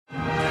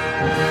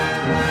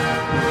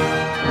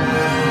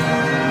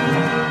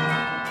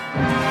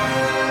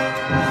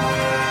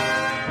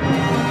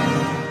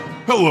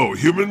Hello,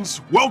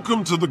 humans.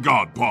 Welcome to the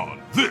God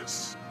Pod.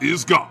 This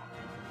is God.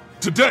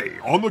 Today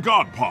on the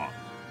God Pod,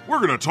 we're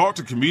going to talk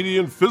to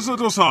comedian Fizaa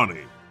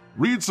Dosani,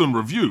 read some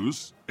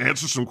reviews,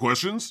 answer some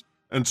questions,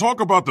 and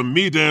talk about the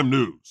me-damn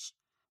news.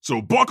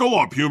 So buckle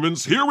up,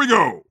 humans. Here we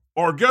go.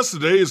 Our guest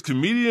today is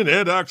comedian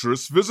and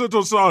actress Fizaa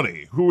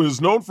Dosani, who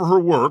is known for her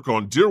work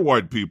on Dear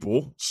White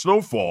People,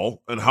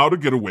 Snowfall, and How to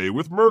Get Away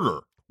with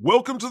Murder.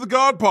 Welcome to the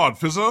God Pod,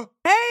 Fizaa.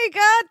 Hey,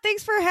 God,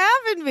 thanks for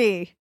having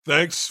me.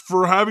 Thanks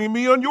for having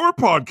me on your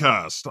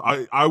podcast.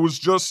 I was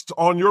just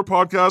on your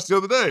podcast the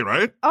other day,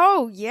 right?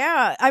 Oh,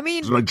 yeah. I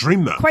mean... Did I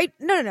dream that?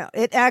 No.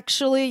 It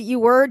actually, you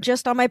were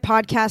just on my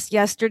podcast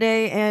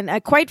yesterday,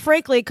 and quite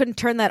frankly, I couldn't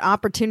turn that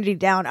opportunity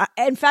down.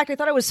 In fact, I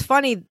thought it was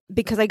funny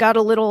because I got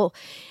a little...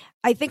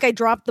 I think I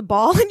dropped the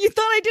ball and you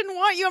thought I didn't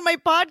want you on my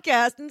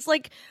podcast. And it's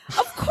like,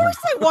 of course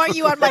I want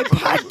you on my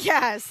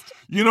podcast.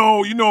 You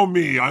know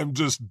me. I'm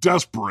just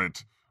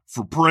desperate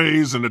for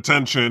praise and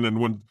attention. And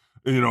when,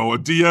 a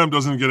DM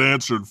doesn't get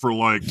answered for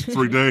like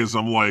 3 days,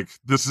 I'm like,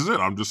 this is it.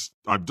 I'm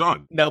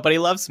done. Nobody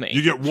loves me.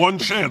 You get one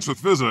chance with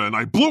Fizaa and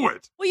I blew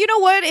it. Well, you know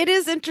what? It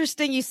is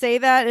interesting you say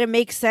that, and it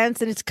makes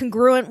sense, and it's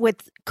congruent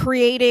with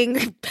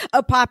creating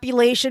a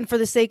population for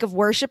the sake of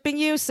worshiping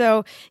you.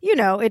 So,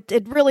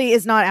 it really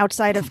is not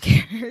outside of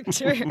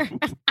character.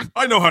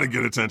 I know how to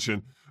get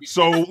attention.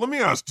 So let me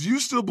ask, do you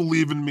still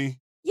believe in me?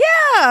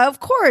 Yeah, of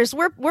course.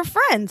 We're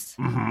friends.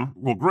 Mm-hmm.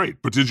 Well,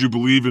 great. But did you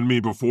believe in me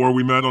before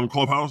we met on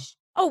Clubhouse?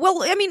 Oh,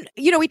 well, I mean,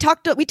 we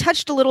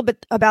touched a little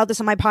bit about this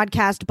on my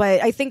podcast,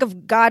 but I think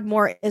of God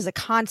more as a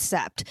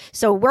concept.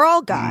 So we're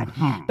all God,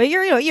 but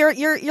you're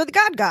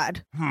the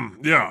God.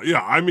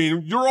 Yeah. I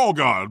mean, you're all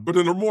God, but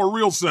in a more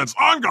real sense,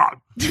 I'm God.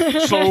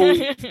 So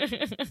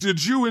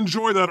did you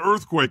enjoy that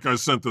earthquake I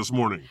sent this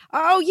morning?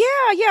 Oh,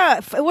 yeah.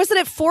 Was it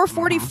at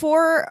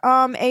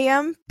 4:44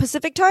 a.m.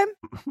 Pacific time?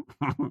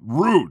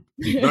 Rude.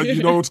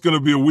 It's going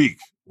to be a week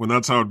when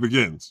that's how it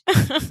begins.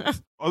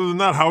 Other than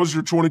that, how's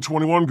your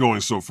 2021 going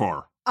so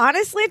far?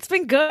 Honestly, it's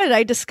been good.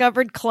 I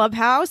discovered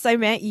Clubhouse. I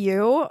met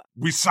you.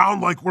 We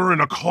sound like we're in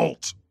a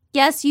cult.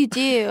 Yes, you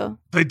do.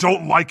 They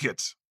don't like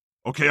it.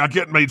 Okay, I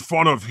get made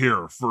fun of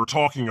here for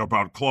talking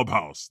about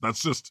Clubhouse.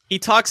 That's just... He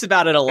talks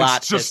about it a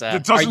lot, it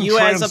Are you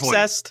translate. as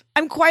obsessed?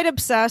 I'm quite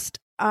obsessed.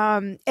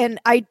 And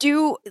I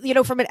do,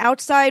 from an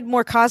outside,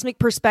 more cosmic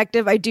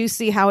perspective, I do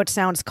see how it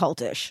sounds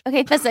cultish.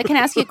 Okay, Fizaa, can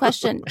I ask you a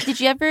question? Did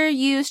you ever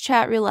use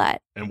chat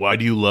roulette? And why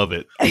do you love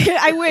it?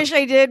 I wish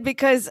I did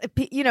because,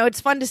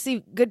 it's fun to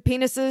see good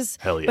penises.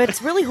 Hell yeah. But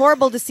it's really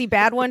horrible to see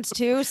bad ones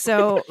too.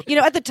 So,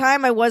 at the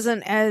time I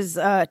wasn't as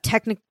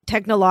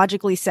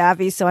technologically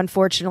savvy. So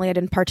unfortunately I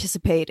didn't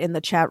participate in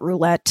the chat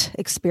roulette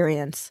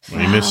experience.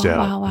 Well, you missed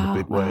out in a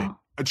big way.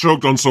 I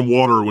choked on some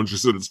water when she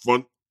said it's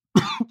fun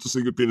to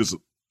see good penises.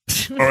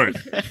 All right.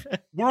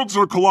 Worlds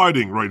are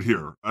colliding right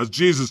here. As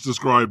Jesus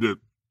described it,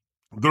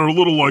 they're a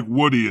little like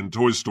Woody in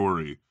Toy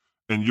Story,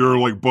 and you're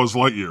like Buzz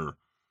Lightyear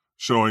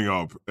showing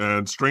up,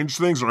 and strange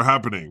things are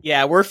happening.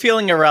 Yeah, we're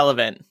feeling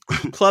irrelevant.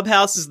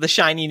 Clubhouse is the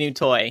shiny new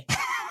toy.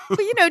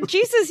 But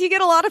Jesus, you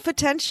get a lot of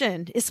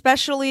attention,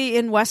 especially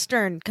in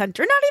Western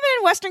country. Not even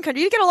in Western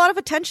country. You get a lot of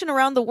attention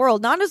around the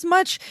world. Not as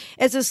much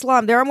as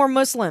Islam. There are more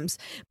Muslims,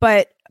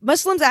 but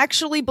Muslims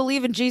actually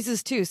believe in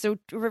Jesus too. So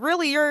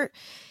really, you're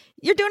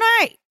doing all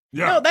right.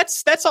 Yeah. No,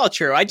 that's all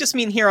true. I just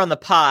mean here on the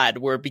pod,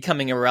 we're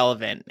becoming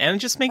irrelevant, and it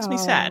just makes me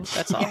sad.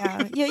 That's all.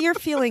 Yeah, your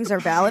feelings are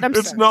valid.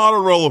 It's sorry. not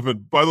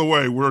irrelevant. By the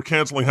way, we're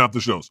canceling half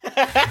the shows.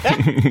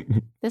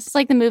 This is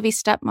like the movie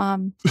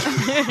Stepmom.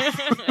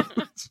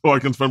 So I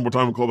can spend more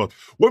time in Clubhouse.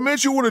 What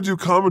made you want to do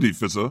comedy,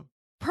 Fizaa?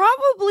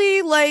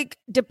 Probably like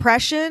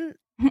depression,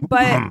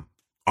 but...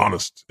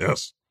 Honest,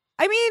 yes.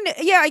 I mean,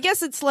 yeah, I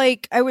guess it's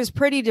like I was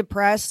pretty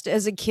depressed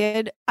as a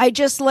kid. I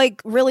just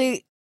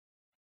really...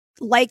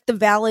 like the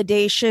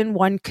validation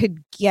one could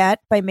get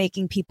by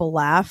making people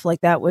laugh.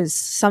 Like that was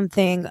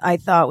something I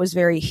thought was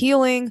very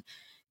healing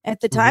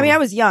at the time. I mean, I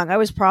was young. I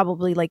was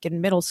probably like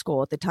in middle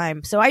school at the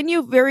time. So I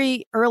knew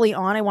very early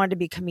on I wanted to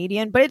be a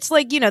comedian, but it's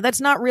like,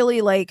 that's not really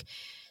like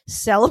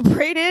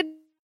celebrated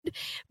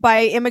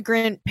by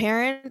immigrant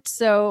parents.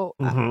 So,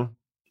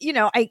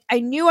 I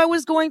knew I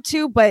was going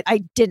to, but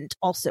I didn't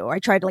also. I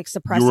tried to like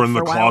suppress it. You were in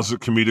the closet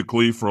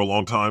comedically for a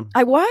long time?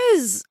 I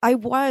was.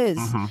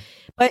 Mm-hmm.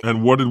 But,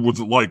 and what was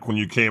it like when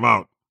you came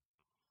out?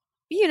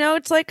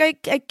 It's like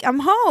I'm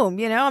home,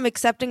 I'm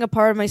accepting a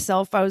part of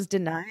myself I was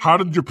denied. How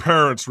did your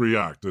parents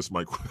react? Is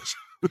my question.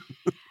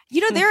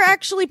 They're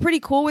actually pretty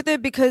cool with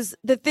it because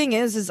the thing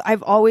is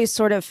I've always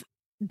sort of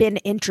been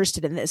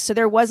interested in this. So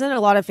there wasn't a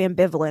lot of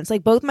ambivalence.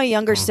 Like both my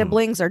younger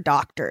siblings are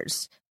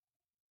doctors.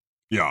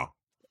 Yeah.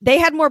 They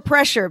had more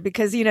pressure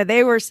because,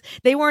 they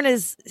weren't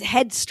as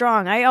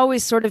headstrong. I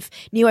always sort of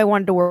knew I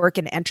wanted to work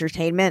in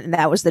entertainment, and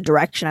that was the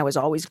direction I was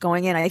always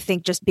going in. I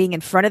think just being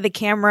in front of the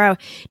camera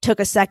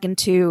took a second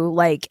to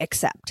like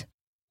accept.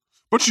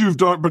 But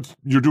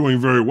you're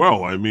doing very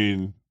well. I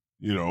mean,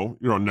 you're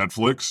on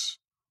Netflix.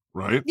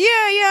 right?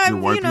 Yeah. Your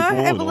white I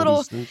people have and a all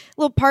these things.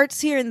 little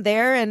parts here and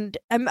there, and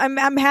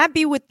I'm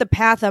happy with the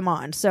path I'm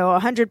on. So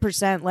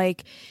 100%,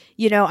 like,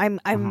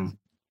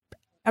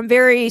 I'm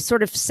very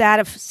sort of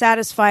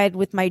satisfied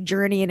with my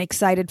journey and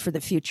excited for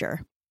the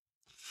future.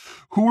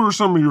 Who are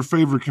some of your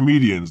favorite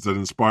comedians that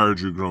inspired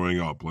you growing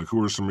up? Like,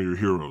 who are some of your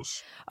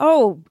heroes?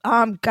 Oh,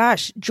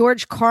 gosh,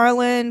 George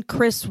Carlin,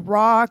 Chris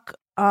Rock,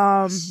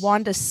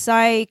 Wanda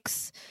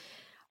Sykes,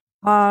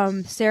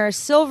 Sarah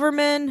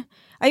Silverman.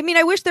 I mean,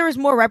 I wish there was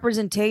more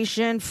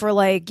representation for,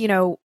 like,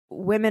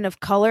 women of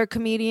color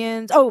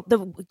comedians. Oh,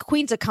 the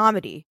queens of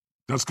comedy.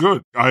 That's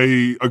good.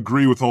 I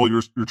agree with all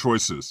your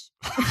choices.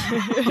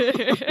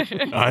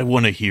 I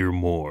want to hear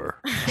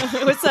more.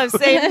 What's up,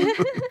 Satan?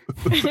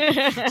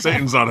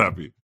 Satan's not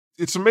happy.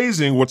 It's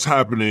amazing what's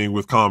happening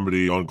with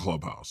comedy on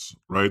Clubhouse,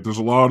 right? There's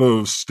a lot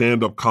of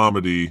stand-up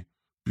comedy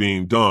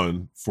being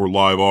done for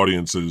live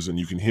audiences, and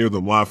you can hear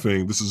them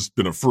laughing. This has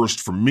been a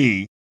first for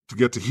me to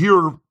get to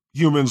hear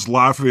humans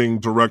laughing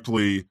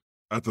directly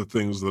at the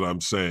things that I'm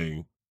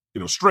saying.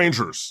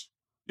 Strangers.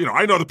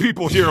 I know the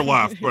people here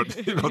laugh, but,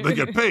 they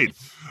get paid.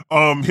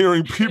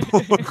 Hearing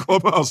people on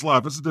Clubhouse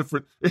laugh, it's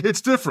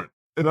different.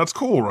 And that's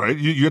cool, right?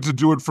 You get to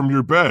do it from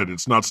your bed.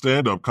 It's not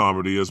stand-up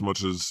comedy as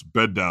much as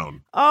bed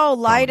down. Oh,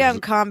 lie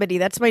down comedy.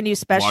 That's my new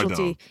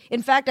specialty.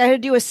 In fact, I had to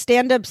do a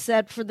stand-up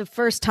set for the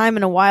first time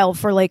in a while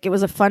for, like, it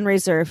was a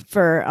fundraiser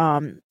for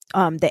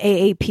the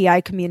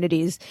AAPI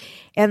communities.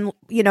 And,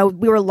 we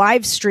were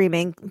live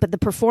streaming, but the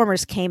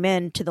performers came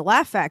in to the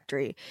Laugh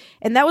Factory.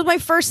 And that was my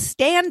first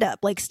stand-up,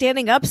 like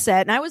standing up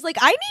set. And I was like,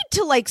 I need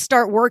to, like,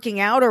 start working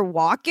out or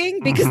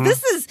walking because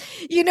this is,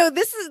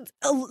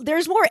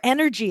 there's more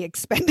energy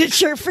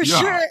expenditure for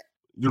sure.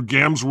 Your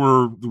gams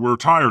were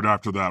tired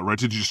after that, right?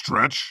 Did you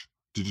stretch?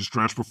 Did you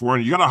stretch before?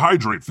 And you got to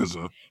hydrate,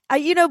 Fizaa.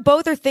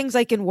 Both are things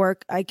I can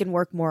work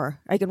more.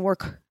 I can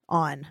work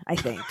on, I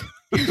think.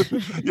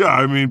 Yeah,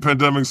 I mean,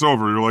 pandemic's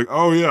over. You're like,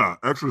 oh yeah,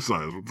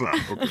 exercise. What's that?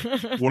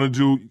 Okay. Want to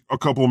do a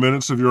couple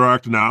minutes of your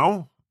act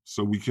now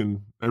so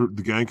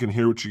the gang can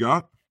hear what you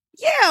got?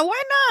 Yeah,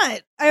 why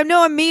not? I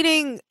know I'm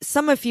meeting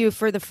some of you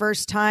for the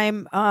first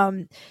time.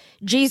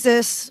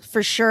 Jesus,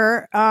 for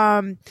sure.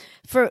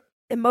 For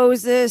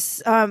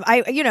Moses,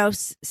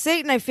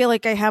 Satan, I feel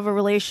like I have a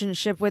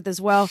relationship with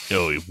as well.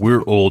 Oh,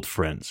 we're old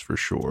friends for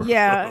sure.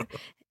 Yeah.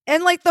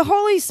 And, like, the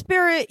Holy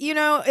Spirit,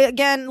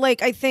 again,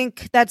 like, I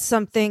think that's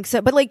something. So,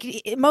 but, like,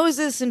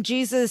 Moses and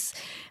Jesus,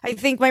 I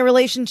think my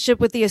relationship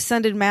with the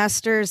Ascended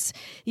Masters,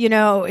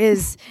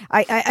 is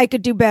I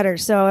could do better.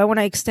 So I want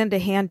to extend a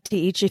hand to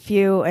each of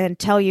you and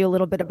tell you a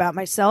little bit about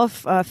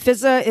myself.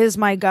 Fizaa is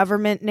my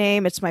government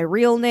name. It's my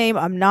real name.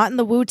 I'm not in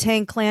the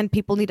Wu-Tang Clan.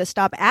 People need to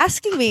stop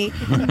asking me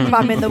if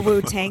I'm in the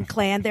Wu-Tang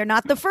Clan. They're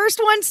not the first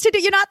ones to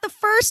do. You're not the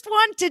first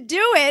one to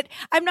do it.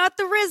 I'm not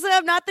the RZA.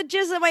 I'm not the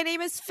Jizza. My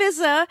name is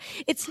Fizaa.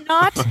 It's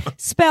not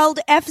spelled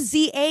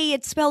F-Z-A.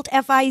 It's spelled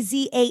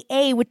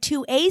F-I-Z-A-A with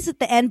two A's at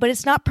the end, but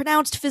it's not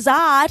pronounced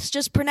Fizaa. It's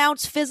just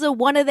pronounced Fizaa.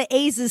 One of the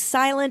A's is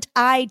silent.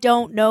 I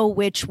don't know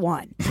which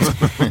one.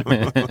 Maybe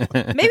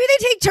they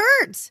take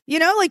turns,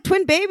 like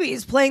twin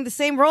babies playing the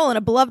same role in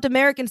a beloved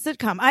American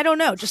sitcom. I don't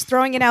know. Just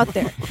throwing it out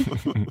there.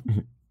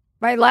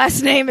 My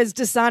last name is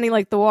Dosani,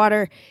 like the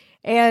water.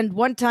 And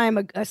one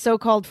time a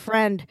so-called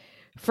friend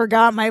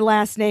forgot my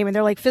last name, and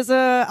they're like,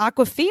 Fizaa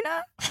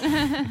Aquafina?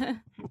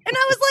 And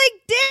I was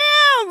like,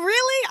 damn,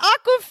 really?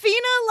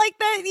 Aquafina? Like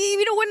that,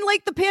 when,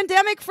 like, the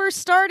pandemic first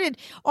started,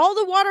 all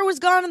the water was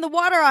gone in the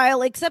water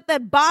aisle except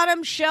that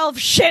bottom shelf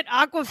shit,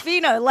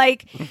 Aquafina.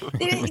 Like, give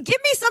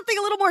me something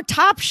a little more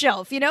top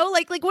shelf,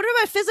 Like what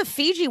about Fizaa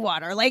Fiji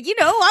water? Like,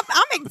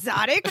 I'm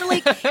exotic. Or,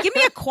 like, give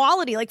me a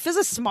quality, like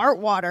Fizaa Smart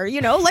water,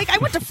 Like, I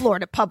went to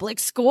Florida public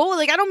school.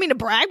 Like, I don't mean to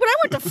brag, but I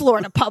went to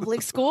Florida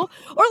public school.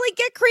 Or, like,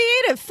 get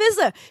creative.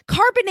 Fizaa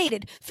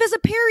Carbonated.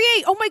 Fizaa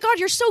Perrier. Oh, my God,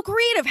 you're so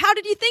creative. How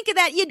did you think of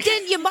that? You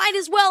didn't. You might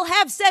as well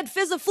have said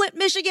Fizaa Flint,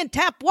 Michigan,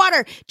 tap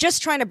water.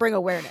 Just trying to bring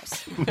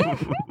awareness.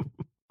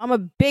 I'm a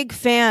big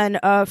fan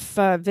of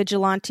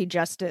vigilante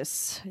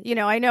justice.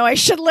 I know I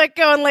should let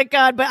go and let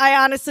God, but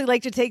I honestly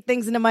like to take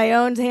things into my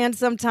own hands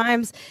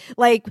sometimes.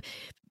 Like,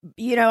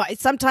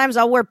 sometimes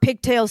I'll wear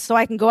pigtails so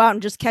I can go out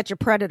and just catch a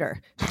predator.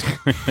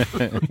 Gotcha!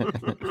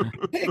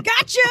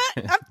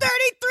 I'm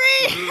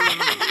 33!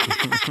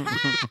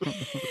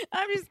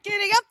 I'm just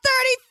kidding. I'm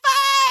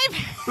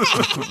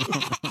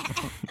 35!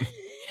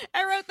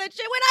 I wrote that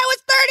shit when I was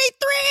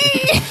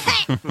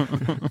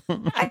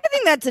 33! I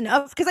think that's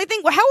enough, because I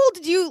think, how old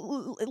did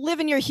you live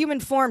in your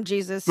human form,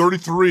 Jesus?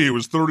 33. It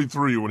was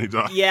 33 when he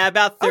died. Yeah,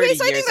 about 30 years.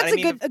 Okay, so I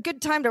think that's a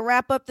good time to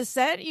wrap up the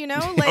set,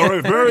 Like, all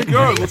right, very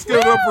good. Let's give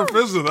it up for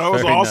Fizaa. That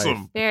was Very awesome.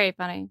 nice. Very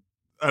funny.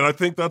 And I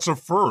think that's a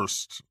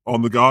first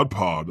on the God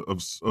Pod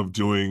of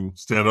doing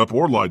stand-up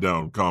or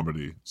lie-down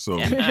comedy. So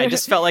Yeah, I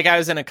just felt like I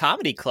was in a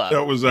comedy club.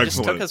 That was It just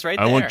excellent. took us right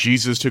I there. want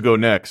Jesus to go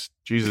next.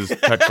 Jesus,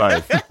 type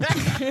 5.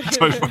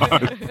 Type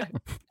 5.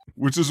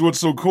 Which is what's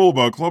so cool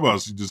about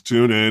Clubhouse. You just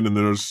tune in and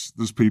there's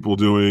people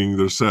doing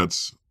their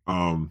sets.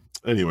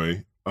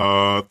 Anyway,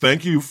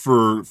 Thank you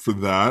for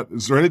that.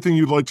 Is there anything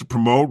you'd like to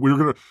promote?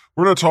 We're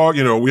gonna talk.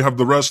 We have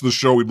the rest of the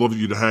show. We'd love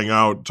you to hang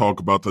out, talk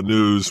about the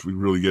news. We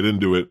really get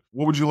into it.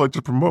 What would you like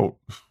to promote?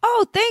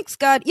 Oh, thanks,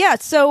 God. Yeah.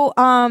 So,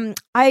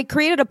 I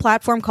created a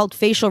platform called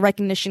Facial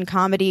Recognition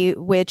Comedy,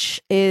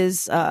 which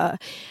is, it's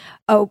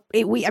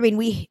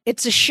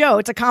a show.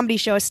 It's a comedy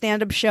show, a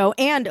stand-up show,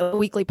 and a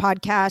weekly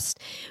podcast,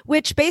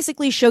 which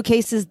basically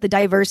showcases the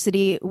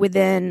diversity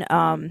within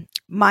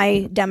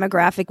my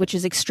demographic, which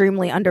is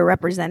extremely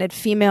underrepresented,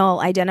 female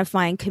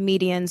identifying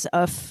comedians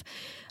of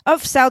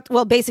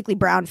basically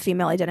brown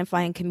female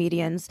identifying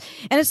comedians.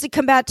 And it's to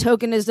combat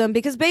tokenism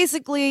because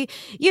basically,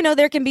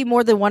 there can be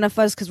more than one of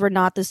us because we're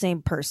not the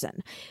same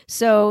person.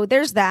 So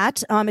there's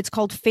that. It's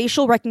called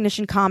Facial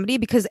Recognition Comedy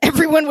because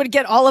everyone would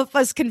get all of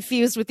us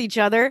confused with each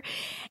other.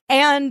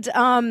 And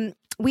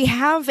we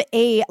have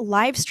a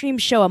live stream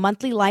show, a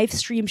monthly live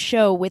stream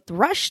show with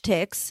Rush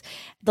Ticks,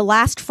 the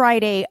last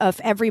Friday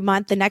of every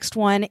month. The next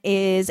one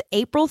is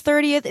April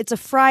 30th. It's a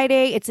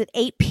Friday. It's at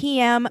 8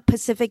 p.m.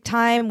 Pacific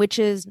time, which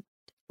is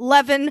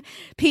 11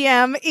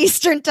 p.m.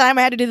 Eastern time.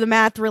 I had to do the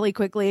math really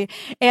quickly.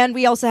 And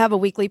we also have a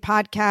weekly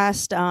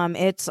podcast.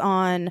 It's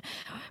on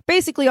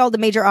basically all the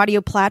major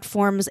audio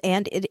platforms,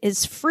 and it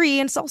is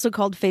free. And it's also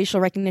called Facial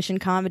Recognition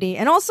Comedy.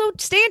 And also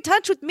stay in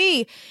touch with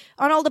me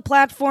on all the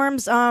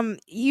platforms.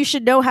 You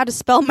should know how to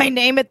spell my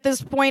name at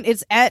this point.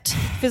 It's at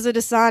Fizaa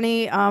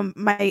Dosani.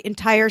 My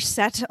entire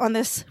set on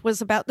this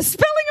was about the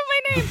spelling of my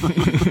name.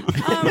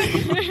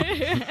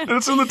 And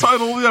it's in the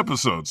title of the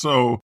episode,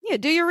 so yeah,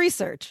 do your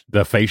research.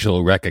 The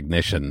facial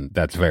recognition,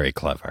 that's very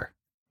clever.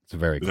 It's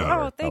very clever.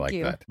 Yeah. Oh, thank I like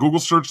you. that. Google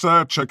search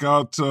that, check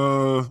out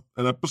an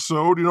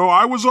episode.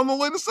 I was on the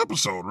latest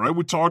episode, right?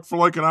 We talked for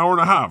like an hour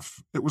and a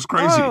half. It was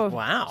crazy. Oh,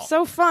 Wow.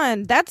 so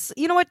fun. That's,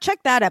 what?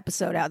 Check that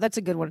episode out. That's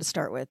a good one to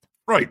start with.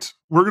 Right.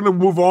 We're going to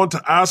move on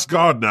to Ask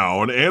God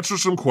now and answer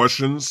some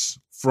questions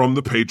from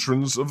the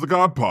patrons of the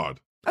God Pod.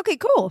 Okay,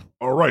 cool.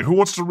 All right. Who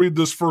wants to read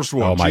this first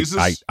one?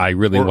 Jesus? I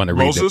really Or want to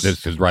read Moses?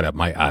 this. This is right up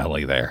my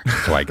alley there.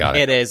 So I got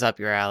it. It is up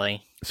your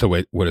alley. So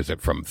what is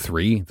it, from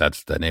 3?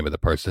 That's the name of the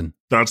person?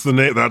 That's the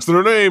name. That's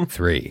their name.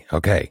 3.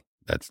 Okay.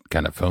 That's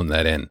kind of phone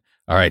that in.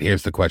 All right,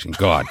 here's the question.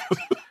 God,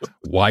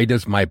 why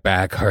does my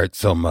back hurt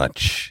so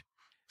much?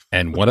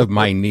 And one of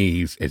my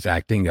knees is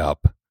acting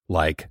up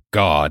like,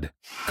 God,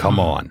 come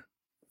on.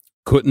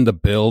 Couldn't the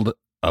build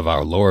of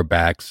our lower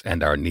backs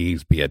and our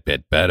knees be a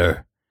bit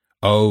better?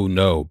 Oh,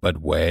 no, but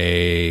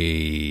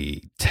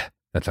wait.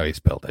 That's how he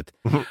spelled it.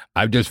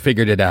 I've just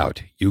figured it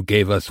out. You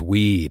gave us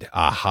weed.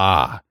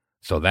 Aha.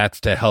 So that's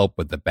to help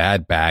with the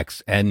bad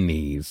backs and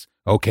knees.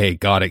 Okay,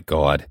 got it,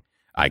 God.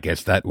 I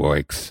guess that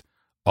works.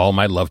 All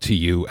my love to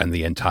you and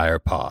the entire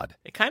pod.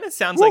 It kind of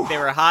sounds like they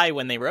were high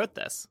when they wrote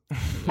this.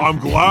 I'm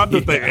glad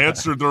that they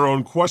answered their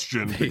own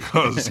question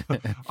because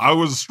I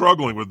was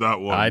struggling with that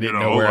one. I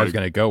didn't know where I was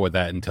going to go with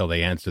that until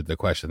they answered the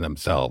question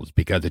themselves,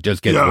 because it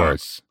just gets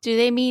worse. Do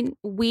they mean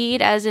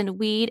weed as in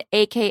weed,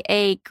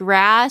 a.k.a.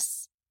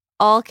 grass,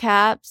 all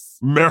caps?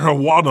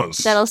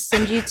 Marijuanas. That'll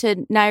send you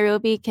to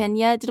Nairobi,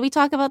 Kenya. Did we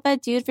talk about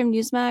that dude from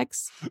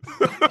Newsmax?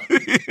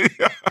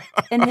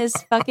 In his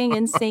fucking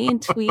insane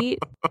tweet?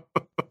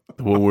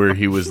 The one where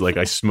he was like,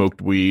 I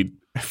smoked weed.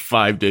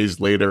 5 days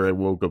later, I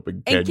woke up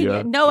in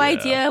Kenya. No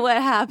idea what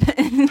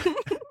happened.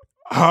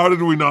 How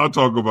did we not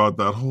talk about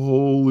that?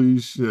 Holy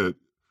shit.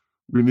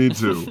 We need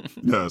to.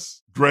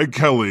 Yes. Greg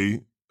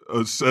Kelly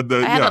said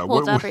that. I have it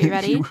pulled up. Are you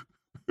ready?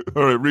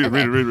 All right,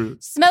 read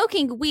it.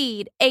 Smoking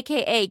weed,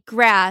 a.k.a.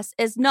 grass,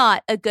 is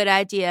not a good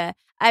idea.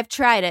 I've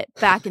tried it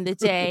back in the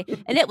day,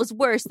 and it was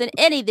worse than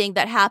anything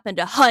that happened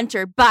to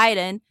Hunter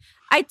Biden.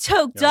 I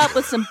toked up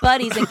with some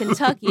buddies in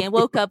Kentucky and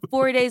woke up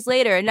 4 days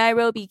later in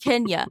Nairobi,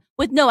 Kenya,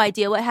 with no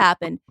idea what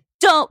happened.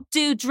 Don't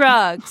do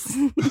drugs.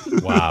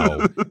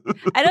 Wow.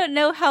 I don't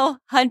know how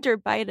Hunter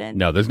Biden.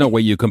 No, there's no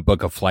way you can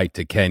book a flight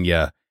to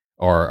Kenya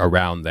or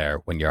around there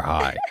when you're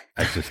high.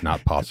 That's just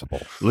not possible.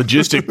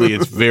 Logistically,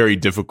 it's very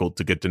difficult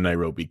to get to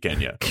Nairobi,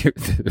 Kenya.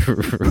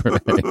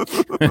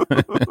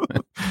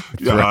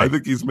 Yeah, I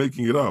think he's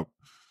making it up.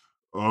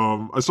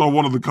 I saw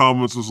one of the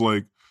comments was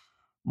like,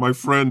 my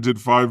friend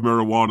did 5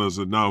 marijuanas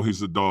and now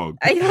he's a dog.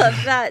 I love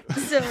that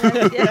so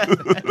much. Yeah.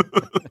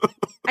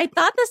 I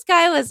thought this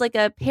guy was like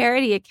a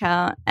parody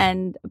account,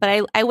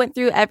 but I went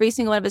through every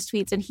single one of his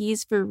tweets, and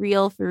he's for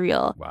real.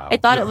 Wow. I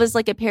thought it was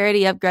like a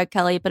parody of Greg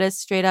Kelly, but it's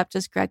straight up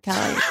just Greg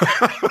Kelly.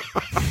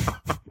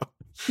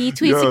 He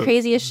tweets the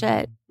craziest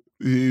shit.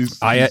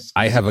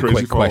 I have a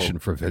quick question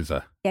for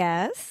Fizaa.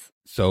 Yes.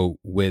 So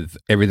with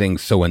everything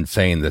so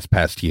insane this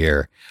past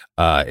year,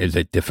 is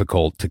it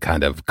difficult to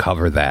kind of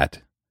cover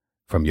that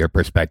from your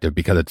perspective?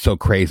 Because it's so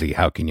crazy.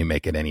 How can you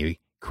make it any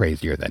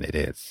crazier than it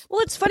is? Well,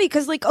 it's funny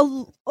because like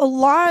a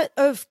lot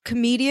of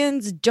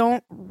comedians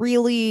don't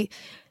really,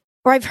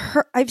 or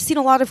I've seen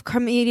a lot of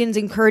comedians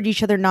encourage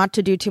each other not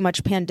to do too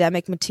much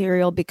pandemic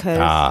material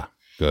because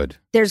good.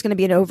 There's going to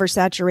be an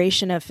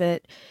oversaturation of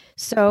it.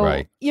 So,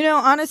 right.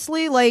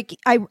 Honestly, like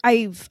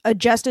I've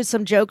adjusted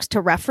some jokes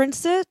to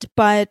reference it,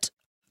 but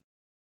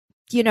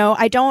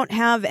I don't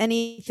have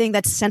anything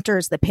that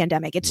centers the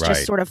pandemic. It's Right.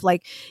 just sort of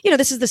like,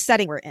 this is the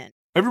setting we're in.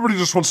 Everybody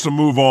just wants to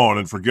move on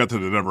and forget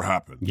that it ever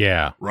happened.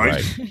 Yeah. Right?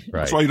 Right.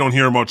 That's why you don't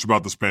hear much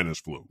about the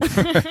Spanish flu.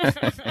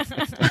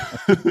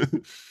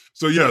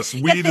 So yes,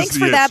 weed is thanks the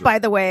for answer. that, by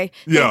the way.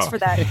 Yeah. Thanks for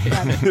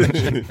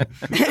that.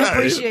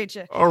 Appreciate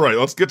you. All right,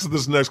 let's get to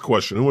this next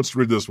question. Who wants to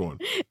read this one?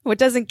 What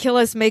doesn't kill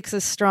us makes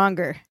us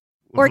stronger.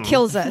 Or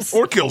kills us.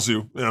 Or kills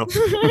you. Yeah.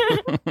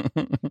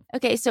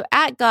 Okay, so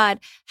at God,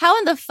 how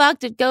in the fuck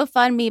did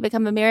GoFundMe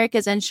become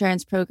America's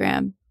insurance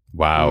program?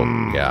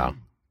 Wow. Yeah.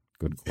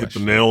 Good Hit the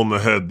question. nail on the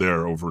head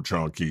there, over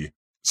Chonky.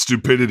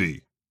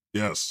 Stupidity.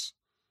 Yes.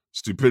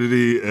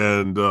 Stupidity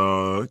and,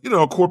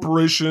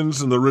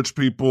 corporations and the rich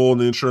people and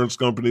the insurance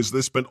companies,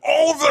 they spend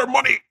all of their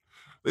money.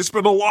 They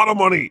spend a lot of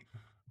money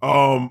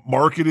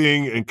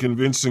marketing and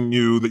convincing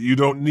you that you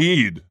don't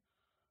need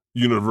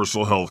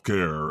universal health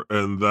care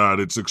and that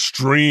it's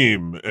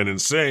extreme and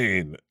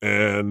insane.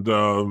 And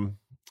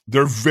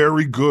they're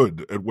very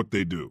good at what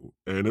they do,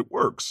 and it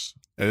works.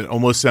 And it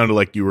almost sounded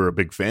like you were a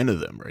big fan of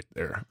them right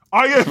there.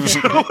 I am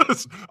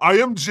jealous. I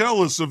am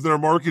jealous of their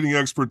marketing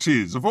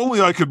expertise. If only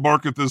I could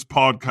market this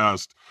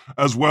podcast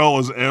as well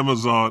as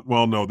Amazon.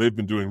 Well, no, they've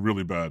been doing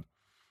really bad.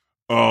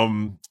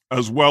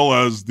 As well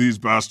as these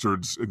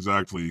bastards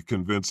exactly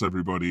convince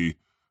everybody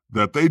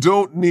that they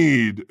don't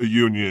need a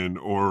union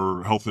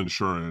or health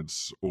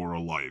insurance or a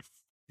life.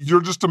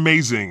 You're just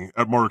amazing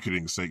at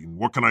marketing, Satan.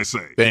 What can I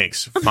say?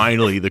 Thanks.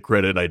 Finally, the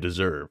credit I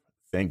deserve.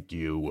 Thank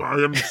you.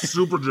 I am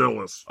super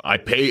jealous. I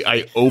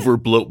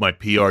overbloat my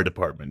PR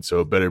department,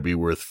 so it better be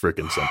worth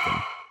frickin'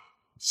 something.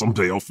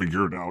 Someday I'll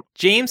figure it out.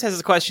 James has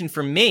a question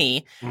for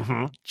me.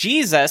 Mm-hmm.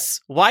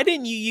 Jesus, why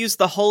didn't you use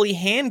the holy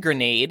hand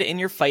grenade in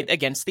your fight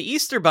against the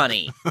Easter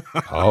Bunny?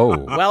 Oh.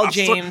 Well,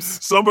 James,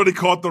 Somebody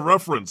caught the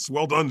reference.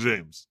 Well done,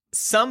 James.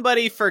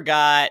 somebody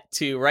forgot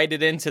to write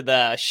it into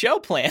the show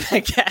plan, I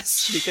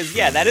guess, because,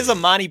 yeah, that is a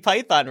Monty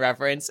Python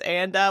reference,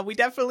 and we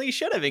definitely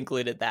should have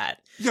included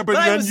that. Yeah, but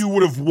then you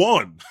would have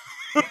won.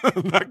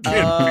 That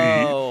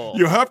can't be.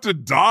 You have to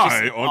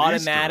die Just on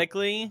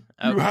automatically? Easter.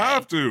 You Okay.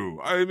 have to.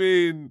 I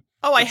mean...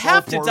 Oh, I it's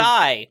have all to part-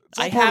 die. It's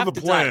all I part have of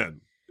the to die.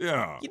 plan.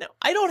 Yeah.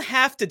 I don't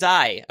have to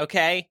die,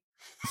 okay?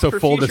 So For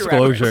full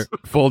future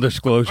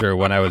disclosure,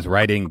 when I was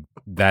writing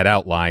that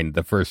outline,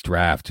 the first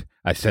draft,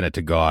 I sent it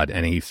to God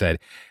and he said,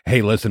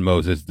 "Hey, listen,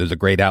 Moses, there's a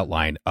great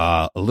outline.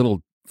 A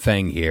little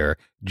thing here.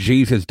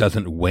 Jesus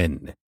doesn't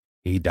win.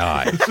 He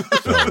dies."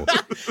 So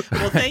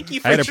Well, thank you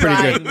I had for a pretty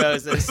trying, good-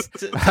 Moses,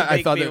 to I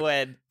make thought me that-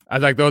 win. I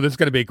was like, "Oh, this is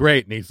going to be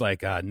great." And he's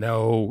like,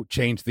 "No,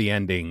 change the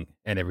ending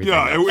and everything."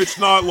 Yeah, else." it's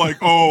not like,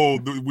 they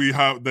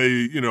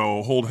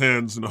hold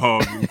hands and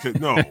hug.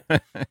 No.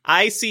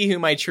 I see who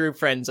my true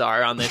friends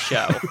are on this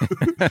show.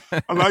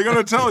 And I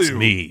gotta tell It's you.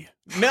 me.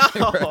 No.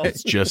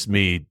 It's just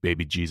me,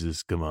 baby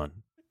Jesus. Come on.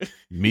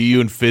 Me, you,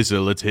 and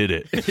Fizaa, let's hit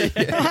it.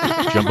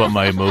 Jump on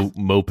my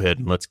moped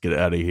and let's get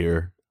out of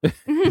here.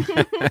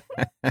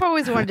 I've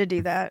always wanted to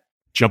do that.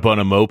 Jump on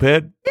a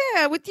moped?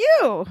 Yeah, with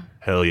you.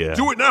 Hell yeah.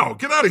 Do it now.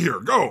 Get out of here.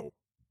 Go.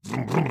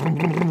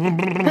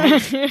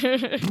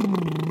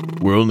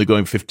 We're only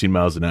going 15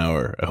 miles an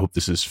hour. I hope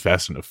this is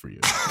fast enough for you.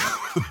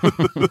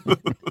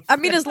 I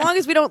mean, as long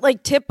as we don't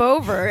tip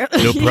over. No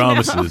you know?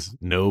 promises.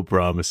 No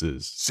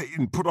promises.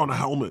 Satan, put on a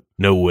helmet.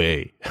 No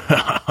way.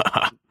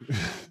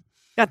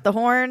 Got the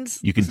horns.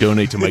 You can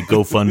donate to my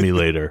GoFundMe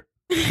later.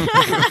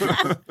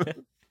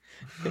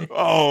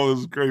 Oh, this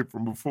is great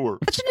from before.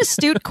 Such an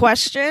astute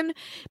question,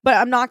 but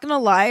I'm not gonna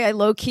lie. I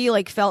low key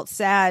felt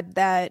sad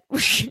that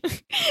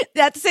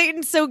that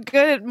Satan's so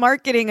good at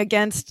marketing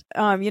against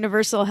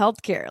universal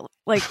health care.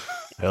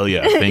 Hell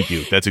yeah. Thank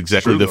you. That's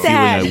exactly the True, feeling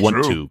I though. want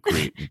True. to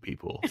create in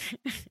people.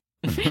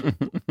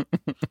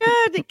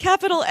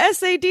 capital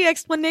SAD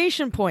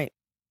exclamation point.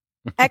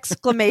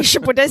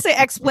 Exclamation. What did I say?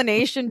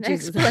 Explanation.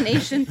 Jesus.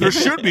 Explanation. There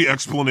should be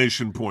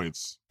explanation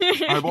points.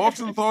 I've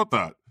often thought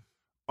that.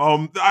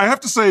 I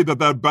have to say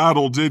that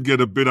battle did get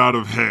a bit out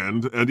of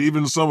hand, and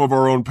even some of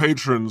our own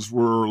patrons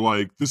were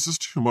like, "This is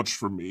too much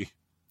for me."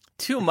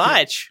 Too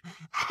much.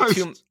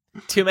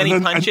 Too many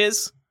And then-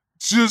 punches.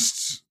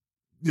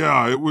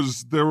 Yeah, it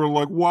was. They were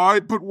like, "Why?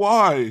 But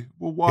why?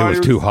 Well, why? It was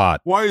too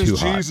hot. Why is Too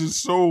hot. Jesus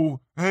so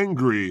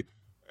angry?"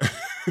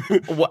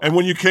 What? And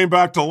when you came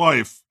back to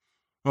life,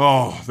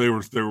 oh, they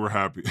were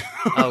happy.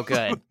 Oh,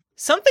 good.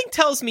 Something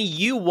tells me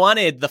you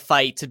wanted the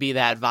fight to be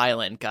that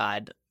violent,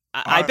 God.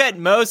 I bet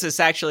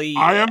Moses actually...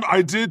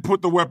 I did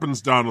put the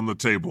weapons down on the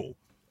table.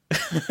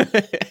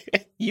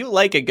 You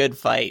like a good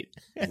fight.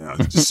 Yeah,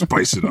 just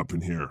spice it up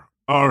in here.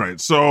 All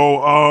right,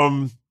 so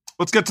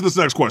let's get to this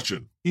next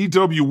question.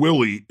 E.W.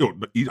 Willie. Oh,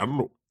 I don't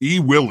know. E.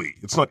 Willie.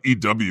 It's not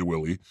E.W.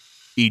 Willie.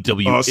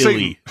 E.W. Satan.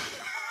 Illy.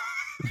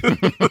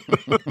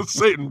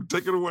 Satan,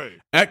 take it away.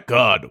 At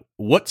God,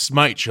 what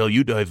smite shall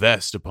you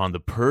divest upon the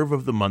perv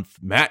of the month,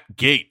 Matt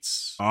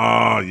Gates?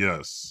 Ah,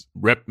 yes.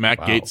 Rep Matt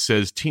Wow. Gates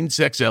says teen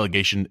sex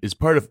allegation is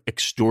part of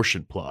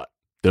extortion plot.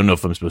 Don't know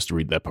if I'm supposed to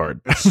read that part.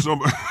 So,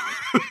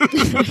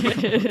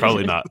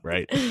 Probably not,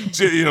 right?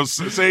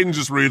 Satan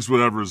just reads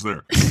whatever is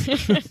there.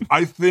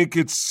 I think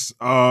it's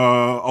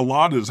a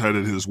lot is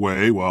headed his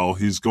way. Well,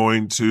 he's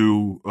going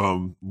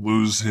to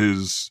lose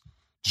his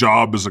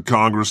job as a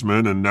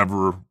congressman and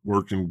never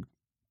work in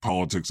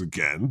politics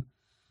again.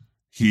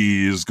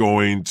 He is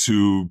going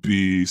to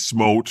be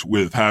smote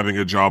with having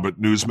a job at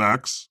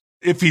Newsmax.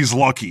 If he's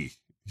lucky,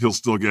 he'll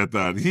still get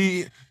that.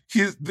 He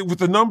with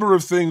the number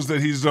of things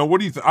that he's done, what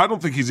do you I don't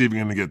think he's even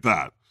going to get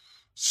that.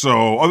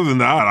 So other than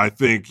that, I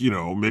think,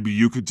 maybe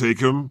you could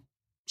take him,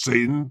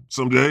 Satan,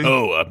 someday.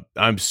 Oh,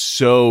 I'm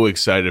so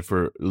excited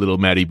for little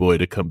Matty boy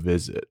to come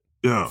visit.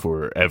 Yeah.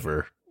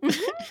 Forever.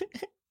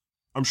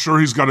 I'm sure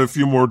he's got a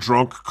few more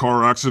drunk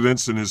car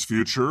accidents in his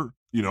future.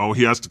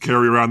 He has to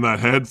carry around that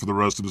head for the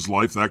rest of his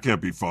life. That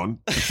can't be fun.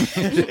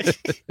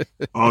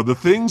 The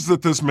things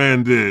that this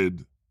man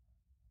did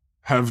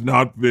have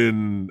not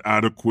been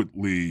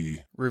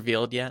adequately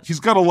revealed yet.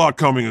 He's got a lot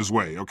coming his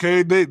way,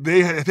 okay?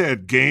 They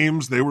had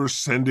games. They were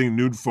sending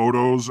nude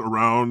photos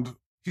around.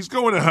 He's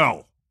going to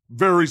hell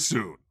very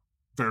soon.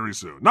 Very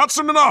soon. Not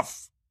soon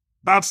enough.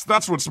 That's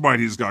what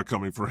Smitey's got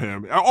coming for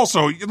him.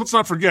 Also, let's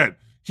not forget,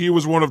 he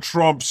was one of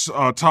Trump's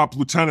top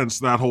lieutenants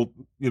that whole,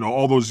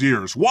 all those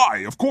years. Why?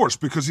 Of course,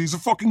 because he's a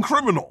fucking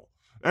criminal.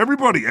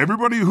 Everybody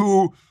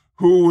who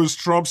was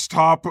Trump's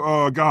top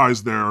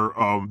guys there,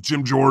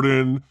 Jim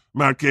Jordan,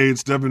 Matt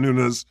Gaetz, Devin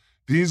Nunes,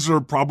 these are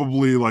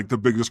probably like the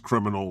biggest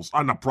criminals.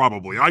 Not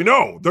probably. I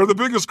know. They're the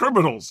biggest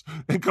criminals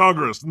in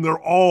Congress, and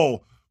they're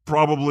all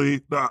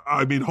probably,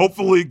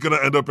 hopefully going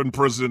to end up in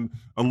prison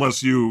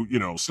unless you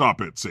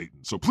stop it,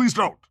 Satan. So please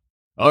don't.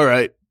 All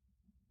right.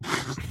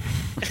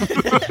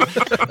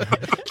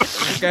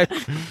 Okay.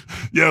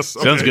 Yes.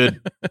 Okay. Sounds good.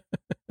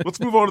 Let's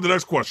move on to the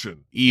next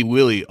question. E.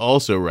 Willie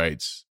also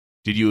writes,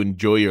 did you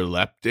enjoy your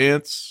lap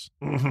dance?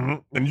 Mm-hmm.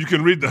 And you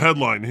can read the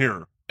headline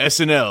here.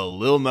 SNL,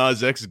 Lil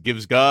Nas X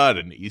gives God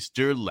an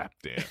Easter lap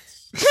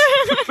dance.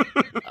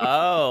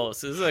 Oh,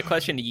 so this is a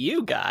question to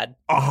you, God.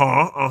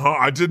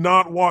 I did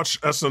not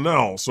watch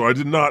SNL, so I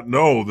did not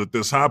know that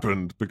this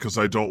happened because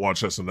I don't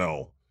watch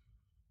SNL.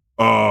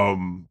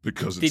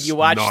 Because did you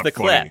watch not the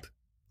funny. clip?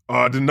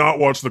 I did not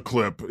watch the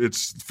clip.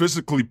 It's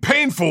physically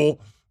painful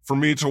for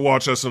me to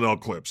watch SNL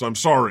clips. I'm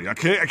sorry. I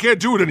can't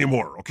do it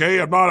anymore. Okay,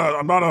 I'm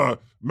not a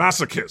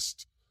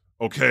masochist.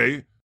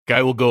 Okay.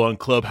 Guy will go on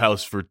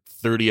Clubhouse for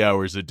 30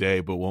 hours a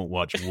day, but won't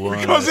watch one.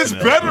 Because it's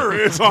SNL. better.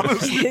 It's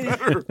honestly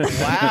better.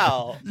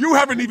 Wow. You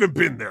haven't even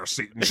been there,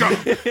 Satan. Shut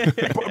up.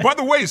 By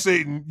the way,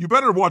 Satan, you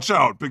better watch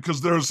out because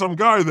there's some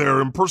guy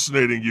there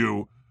impersonating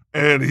you,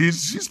 and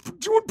he's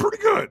doing pretty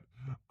good.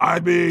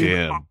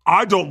 Damn.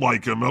 I don't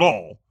like him at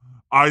all.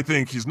 I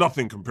think he's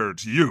nothing compared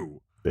to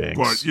you.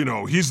 Thanks. But,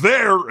 he's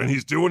there, and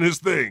he's doing his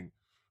thing.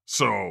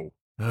 So...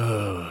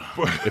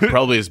 It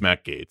probably is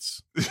Matt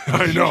Gaetz.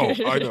 I know.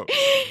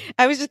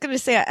 I was just going to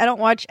say, I don't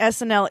watch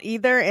SNL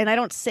either, and I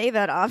don't say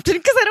that often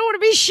because I don't want to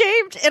be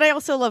shamed, and I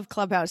also love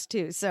Clubhouse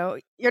too, so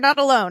you're not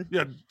alone.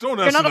 Yeah, don't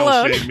You're not SNL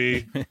alone. shame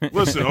me.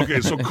 Listen,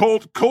 okay, so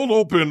Cold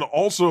Open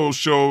also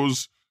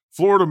shows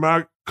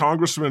Florida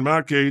Congressman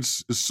Matt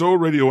Gaetz is so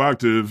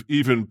radioactive,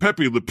 even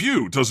Pepe Le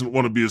Pew doesn't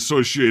want to be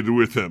associated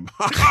with him.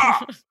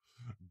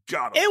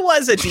 Got him. It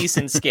was a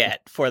decent skit,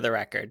 for the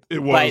record.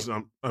 It was,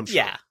 But, I'm sure.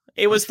 yeah.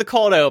 It was the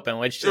cold open,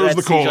 which that's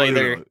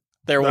usually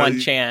their one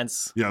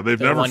chance. Yeah, they've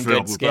their never one failed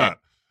good with skit. that.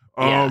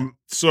 Yeah.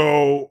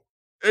 So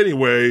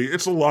anyway,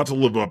 it's a lot to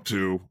live up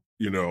to.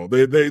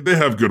 They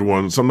have good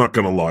ones. I'm not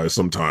gonna lie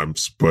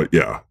sometimes, but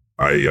yeah,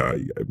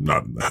 I'm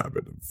not in the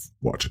habit of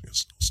watching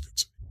SNL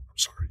skits anymore. I'm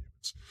sorry.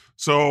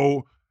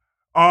 So,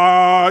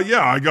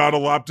 I got a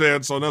lap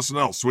dance on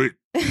SNL. Sweet.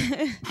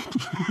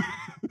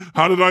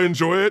 How did I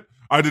enjoy it?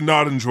 I did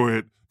not enjoy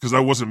it because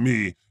that wasn't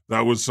me.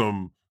 That was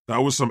some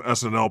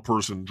SNL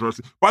person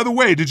dressed. By the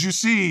way, did you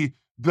see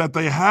that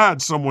they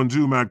had someone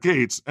do Matt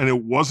Gaetz and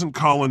it wasn't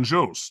Colin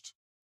Jost?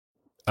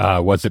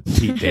 Was it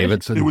Pete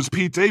Davidson? It was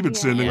Pete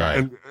Davidson.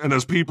 Yeah. And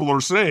as people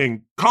are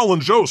saying,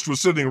 Colin Jost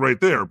was sitting right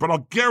there. But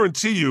I'll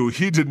guarantee you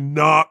he did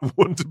not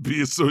want to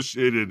be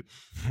associated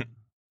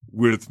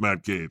with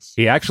Matt Gaetz.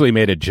 He actually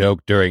made a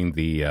joke during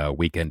the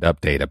Weekend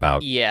Update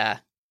about... Yeah.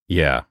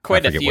 Yeah.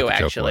 Quite I a forget few, what the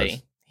joke actually.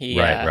 was. He,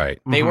 Right.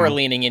 They were Mhm.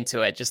 leaning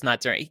into it, just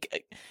not during...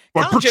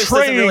 But Colin Jost doesn't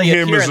portraying really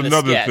him appear is in the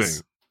another skits.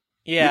 thing.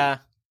 Yeah.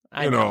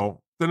 I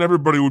know. Then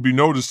everybody would be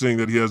noticing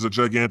that he has a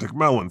gigantic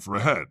melon for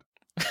a head.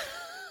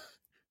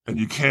 And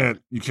you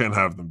can't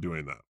have them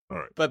doing that. All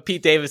right. But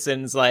Pete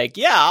Davidson's like,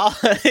 yeah,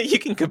 you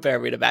can compare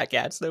me to Matt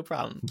Gaetz, no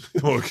problem.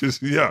 Well,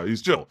 yeah,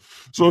 he's chill.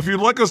 So if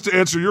you'd like us to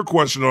answer your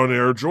question on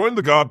air, join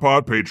the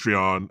GodPod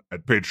Patreon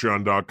at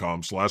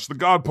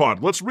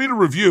patreon.com/thegodpod. Let's read a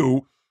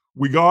review.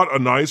 We got a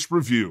nice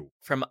review.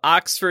 From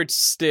Oxford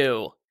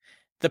Stew.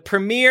 The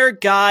premier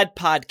God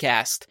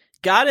podcast.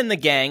 God and the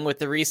gang, with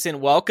the recent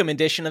welcome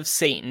edition of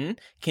Satan,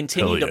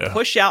 continue to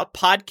push out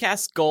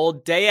podcast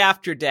gold day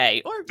after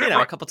day, or,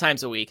 a couple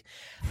times a week.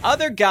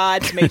 Other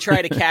gods may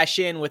try to cash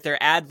in with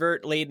their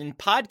advert-laden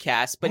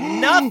podcasts, but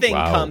nothing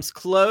comes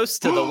close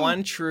to the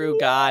one true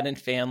God and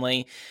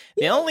family.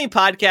 The only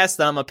podcast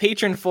that I'm a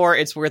patron for,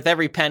 it's worth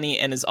every penny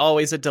and is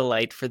always a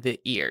delight for the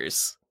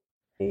ears.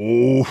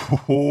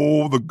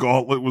 Oh, the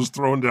gauntlet was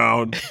thrown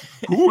down.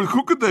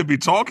 Who could they be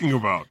talking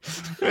about?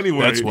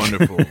 Anyway. That's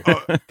wonderful.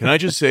 Can I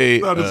just say,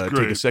 that is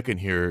great. take a second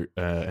here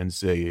and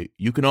say,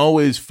 you can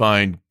always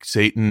find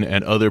Satan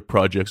and other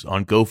projects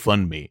on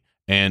GoFundMe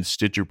and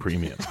Stitcher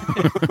Premium.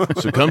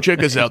 So come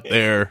check us out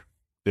there.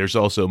 There's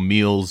also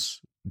meals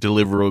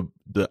deliverable.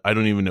 I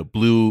don't even know,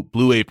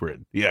 Blue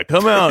Apron. Yeah,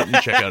 come out and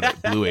check out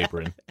Blue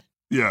Apron.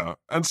 Yeah,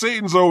 and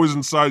Satan's always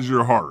inside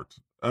your heart.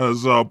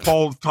 As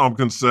Paul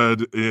Tompkins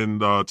said in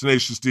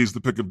Tenacious D's The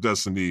Pick of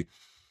Destiny,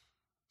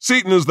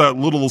 Satan is that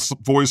little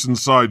voice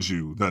inside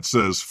you that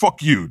says,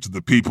 fuck you to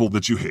the people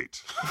that you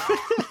hate.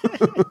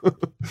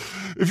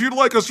 If you'd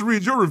like us to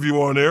read your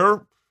review on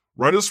air,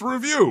 write us a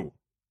review,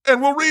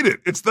 and we'll read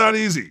it. It's that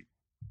easy.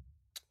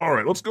 All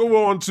right, let's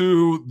go on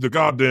to the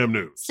goddamn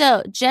news.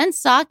 So, Jen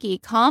Psaki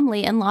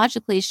calmly and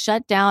logically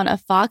shut down a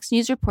Fox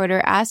News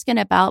reporter asking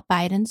about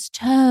Biden's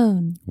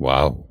tone.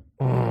 Wow.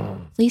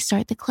 Please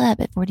start the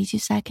clip at 42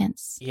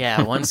 seconds.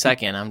 Yeah, 1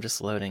 second. I'm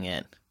just loading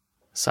it.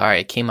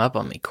 Sorry, it came up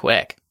on me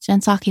quick.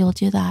 Jen Psaki will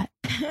do that.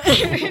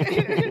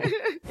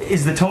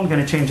 Is the tone going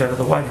to change out of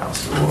the White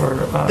House? Or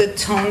the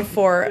tone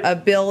for a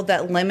bill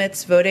that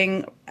limits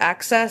voting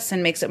access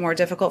and makes it more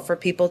difficult for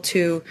people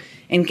to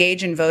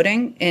engage in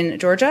voting in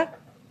Georgia?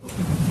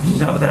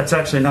 No, that's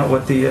actually not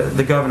what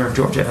the governor of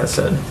Georgia has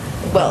said.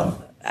 Well,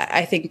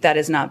 I think that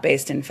is not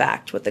based in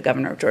fact what the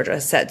governor of Georgia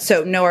has said.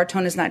 So, no, our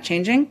tone is not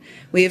changing.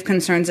 We have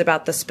concerns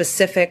about the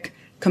specific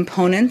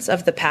components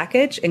of the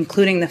package,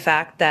 including the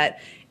fact that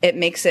it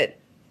makes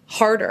it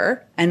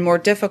harder and more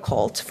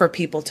difficult for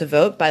people to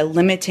vote by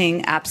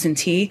limiting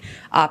absentee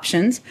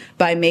options,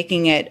 by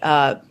making it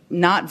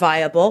not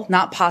viable,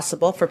 not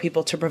possible for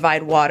people to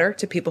provide water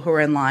to people who are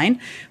in line,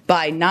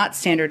 by not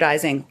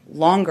standardizing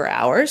longer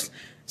hours.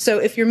 So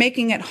if you're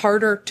making it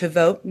harder to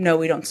vote, no,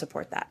 we don't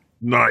support that.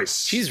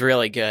 Nice. She's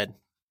really good.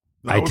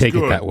 I take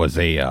it that was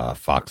a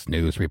Fox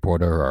News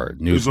reporter or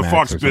Newsmax. It was a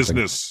Fox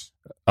Business.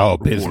 Oh,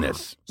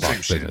 business.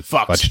 Same shit. Business.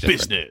 Fox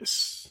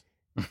Business.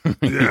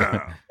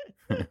 Yeah.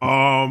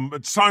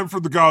 It's time for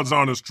the God's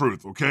honest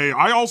truth, okay?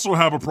 I also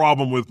have a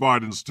problem with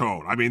Biden's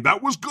tone. I mean,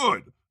 that was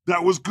good.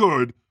 That was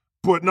good,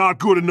 but not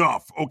good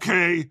enough,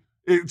 okay?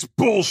 It's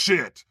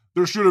bullshit.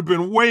 There should have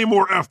been way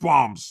more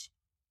F-bombs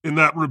in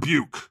that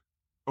rebuke,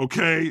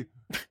 okay?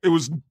 It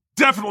was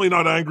definitely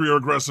not angry or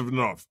aggressive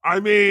enough. I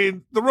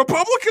mean, the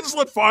Republicans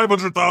let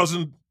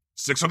 500,000,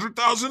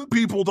 600,000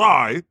 people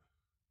die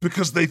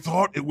because they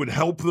thought it would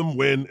help them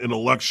win an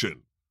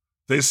election.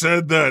 They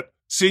said that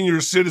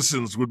senior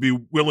citizens would be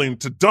willing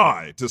to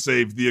die to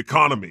save the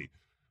economy.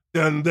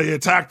 And they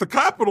attacked the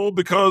Capitol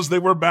because they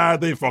were mad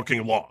they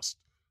fucking lost.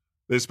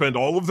 They spend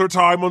all of their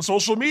time on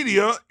social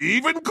media,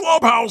 even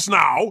Clubhouse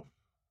now,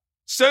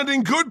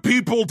 sending good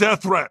people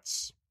death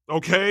threats.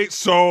 Okay,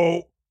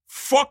 so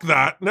fuck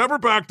that. Never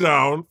back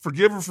down.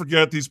 Forgive or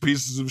forget these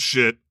pieces of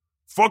shit.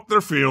 Fuck their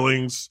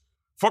feelings.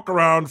 Fuck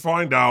around,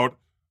 find out.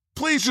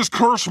 Please just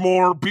curse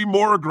more, be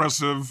more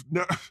aggressive.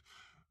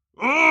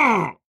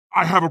 I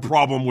have a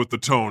problem with the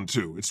tone,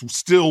 too. It's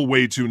still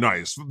way too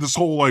nice. This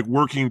whole,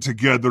 working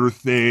together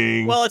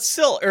thing. Well, it's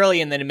still early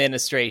in the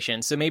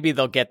administration, so maybe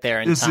they'll get there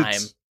in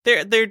time.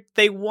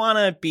 They want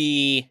to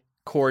be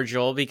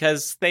cordial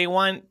because they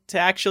want to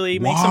actually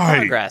make some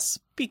progress.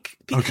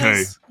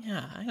 Because,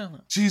 yeah, I don't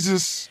know.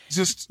 Jesus,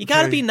 just... You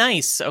gotta be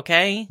nice,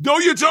 okay? No,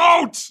 you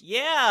don't!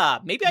 Yeah,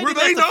 maybe I didn't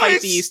have to fight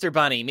the Easter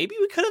Bunny. Maybe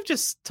we could have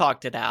just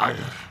talked it out.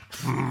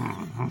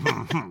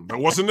 That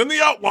wasn't in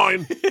the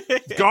outline.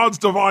 God's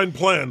divine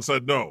plan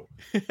said no.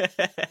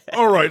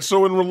 All right,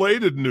 so in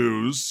related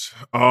news,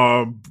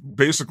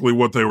 basically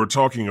what they were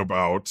talking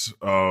about,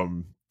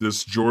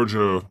 this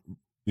Georgia,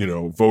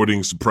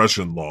 voting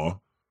suppression law,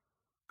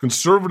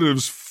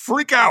 conservatives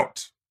freak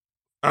out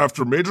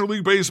after Major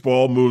League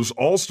Baseball moves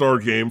All-Star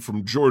Game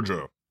from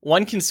Georgia.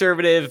 One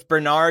conservative,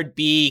 Bernard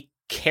B.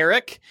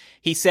 Carrick,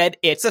 he said,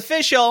 "It's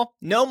official.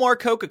 No more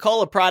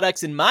Coca-Cola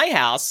products in my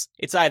house.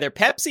 It's either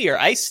Pepsi or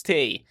iced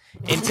tea.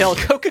 Until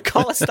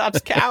Coca-Cola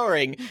stops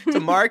cowering to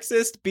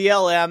Marxist,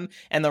 BLM,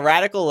 and the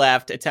radical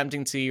left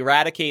attempting to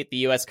eradicate the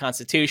U.S.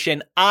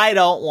 Constitution, I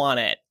don't want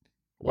it."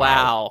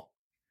 Wow.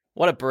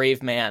 What a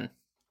brave man.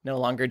 No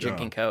longer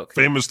drinking Coke.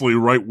 Famously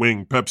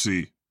right-wing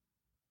Pepsi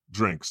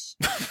drinks.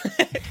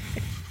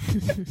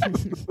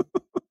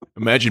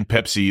 Imagine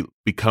Pepsi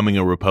becoming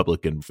a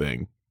Republican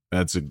thing.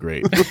 That's a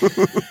great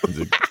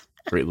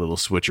little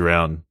switch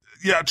around.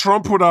 Yeah,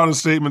 Trump put out a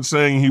statement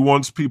saying he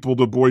wants people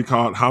to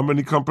boycott how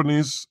many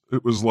companies?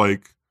 It was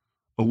like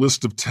a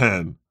list of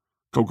 10.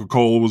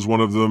 Coca-Cola was one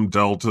of them,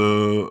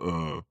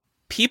 Delta.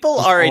 People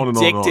are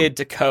addicted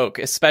to Coke,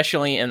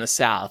 especially in the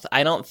South.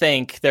 I don't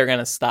think they're going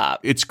to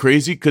stop. It's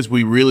crazy because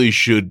we really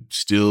should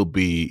still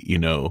be,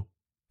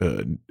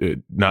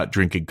 not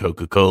drinking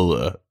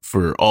Coca-Cola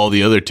for all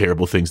the other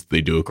terrible things that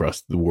they do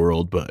across the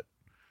world. But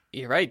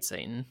You're right,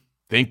 Satan.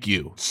 thank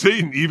you.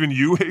 Satan, even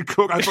you hate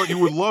Coke? I thought you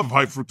would love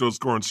high fructose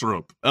corn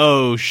syrup.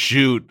 Oh,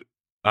 shoot.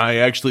 I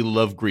actually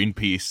love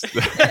Greenpeace.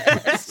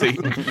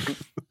 Satan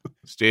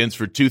stands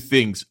for two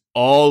things,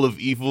 all of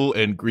evil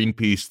and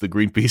Greenpeace, the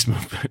Greenpeace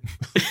movement.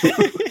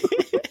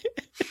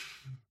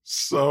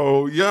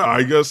 So, yeah,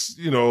 I guess,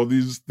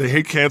 they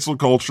hate cancel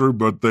culture,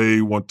 but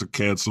they want to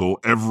cancel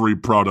every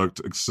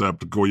product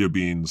except Goya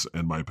beans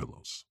and My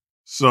Pillows.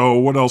 So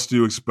what else do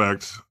you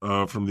expect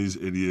from these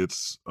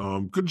idiots?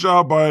 Good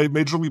job by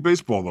Major League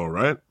Baseball, though,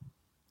 right?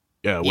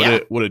 Yeah,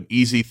 what an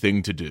easy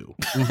thing to do.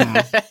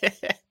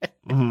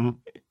 Mm-hmm. Mm-hmm.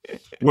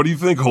 What do you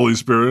think, Holy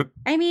Spirit?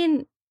 I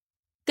mean,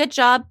 good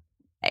job.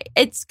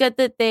 It's good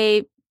that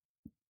they,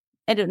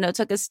 I don't know,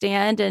 took a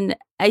stand. And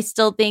I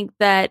still think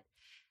that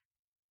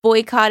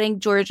boycotting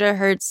Georgia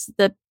hurts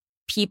the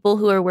people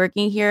who are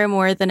working here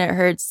more than it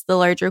hurts the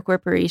larger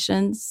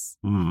corporations.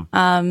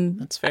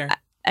 That's fair.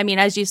 I mean,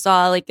 as you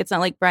saw, like, it's not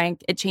like Brian,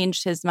 it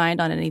changed his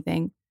mind on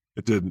anything.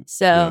 It didn't.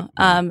 So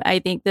I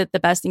think that the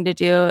best thing to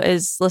do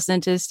is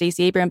listen to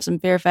Stacey Abrams from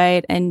Fair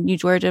Fight and New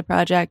Georgia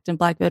Project and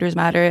Black Voters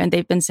Matter. And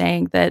they've been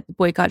saying that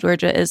boycott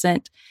Georgia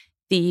isn't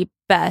the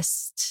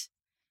best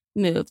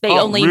move. They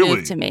only really?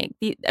 move to make.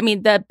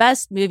 The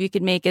best move you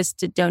could make is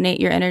to donate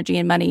your energy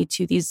and money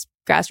to these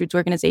grassroots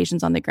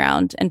organizations on the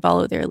ground and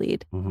follow their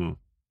lead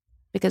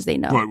because they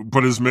know.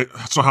 But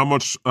so how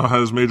much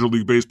has Major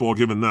League Baseball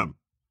given them?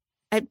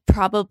 I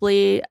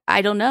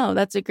don't know.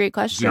 That's a great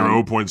question.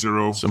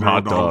 0.0 Some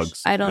hot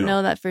dogs. I don't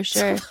know that for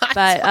sure.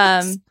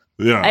 But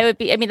yeah,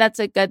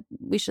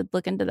 we should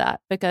look into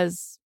that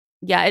because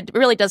it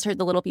really does hurt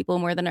the little people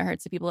more than it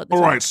hurts the people at the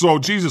top. All right, so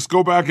Jesus,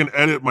 go back and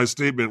edit my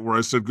statement where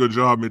I said good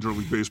job, Major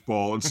League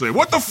Baseball, and say,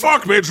 what the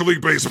fuck, Major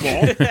League Baseball?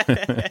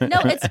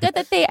 No, it's good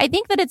that I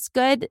think that it's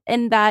good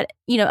in that,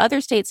 other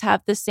states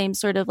have the same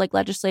sort of like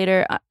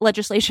legislature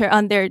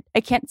on their,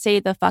 I can't say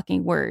the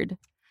fucking word.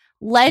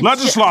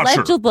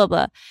 Legislature. Blah,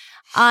 blah,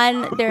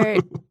 on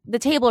the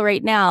table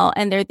right now,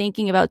 and they're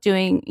thinking about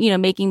doing,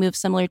 making moves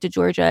similar to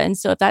Georgia. And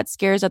so if that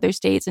scares other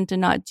states into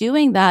not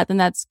doing that, then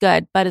that's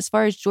good. But as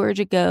far as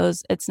Georgia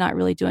goes, it's not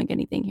really doing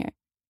anything here.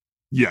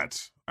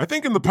 Yet. I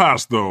think in the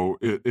past, though,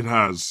 it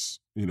has,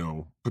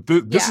 but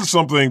this is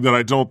something that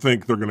I don't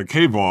think they're going to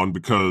cave on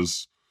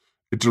because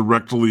it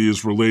directly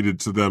is related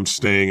to them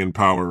staying in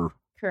power.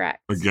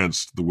 Correct.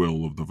 Against the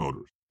will of the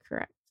voters.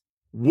 Correct.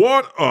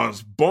 What a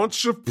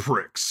bunch of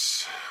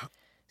pricks.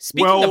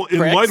 Speaking of pricks,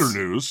 in lighter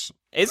news.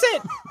 Is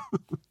it?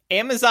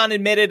 Amazon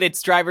admitted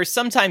its drivers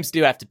sometimes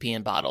do have to pee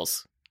in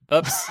bottles.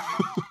 Oops.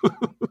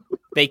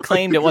 They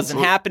claimed it wasn't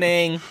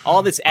happening.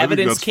 All this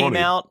evidence came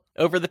out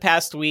over the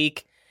past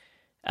week.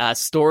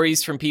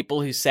 Stories from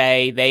people who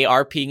say they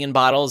are peeing in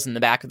bottles in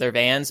the back of their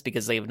vans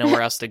because they have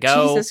nowhere else to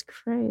go. Jesus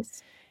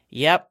Christ.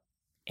 Yep.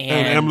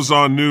 And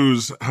Amazon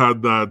News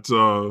had that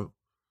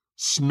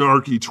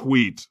snarky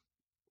tweet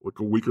like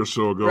a week or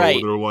so ago, where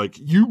they're like,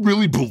 you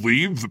really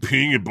believe the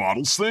peeing in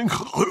bottles thing?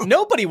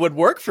 Nobody would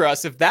work for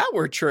us if that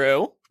were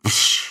true.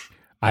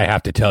 I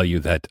have to tell you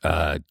that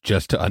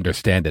just to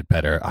understand it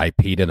better, I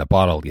peed in a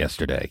bottle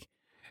yesterday,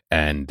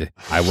 and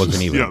I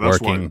wasn't even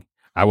working.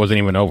 I wasn't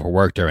even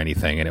overworked or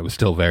anything, and it was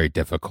still very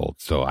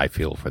difficult, so I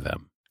feel for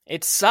them.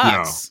 It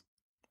sucks.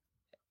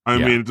 Yeah. I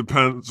mean, it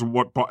depends on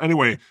what...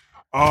 Anyway...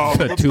 a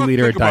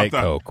 2-liter Diet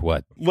Coke.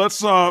 What?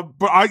 Let's.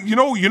 But you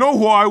know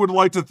who I would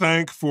like to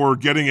thank for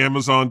getting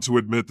Amazon to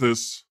admit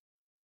this.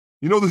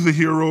 You know the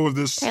hero of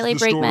this story,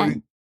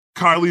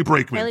 Kylie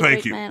Brakeman.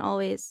 Thank you.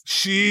 Always.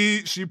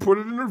 She put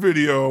it in her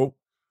video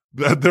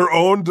that their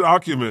own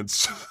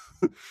documents,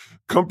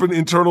 company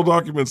internal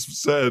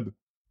documents, said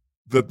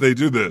that they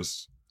do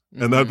this,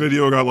 and that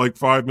video got like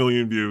 5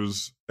 million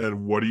views.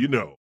 And what do you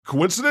know?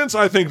 Coincidence?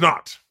 I think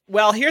not.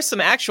 Well, here's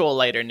some actual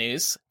lighter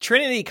news.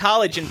 Trinity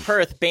College in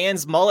Perth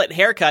bans mullet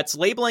haircuts,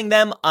 labeling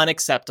them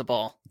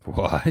unacceptable.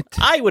 What?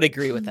 I would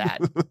agree with that.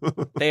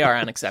 They are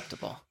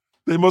unacceptable.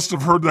 They must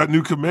have heard that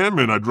new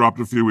commandment I dropped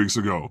a few weeks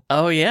ago.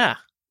 Oh, yeah.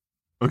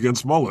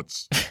 Against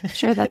mullets.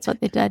 Sure, that's what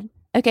they did.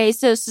 Okay,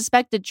 so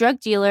suspected drug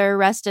dealer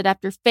arrested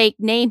after fake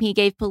name he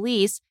gave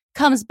police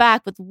comes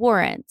back with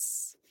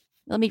warrants.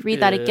 Let me read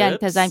that again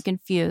because I'm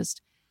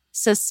confused.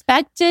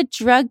 Suspected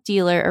drug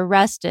dealer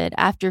arrested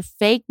after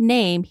fake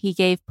name he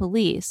gave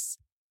police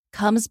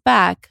comes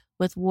back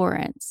with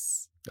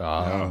warrants.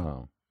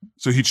 Oh.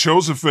 So he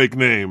chose a fake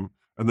name,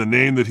 and the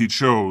name that he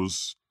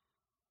chose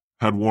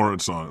had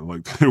warrants on it.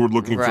 Like they were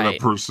looking for that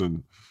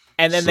person.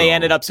 And then they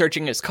ended up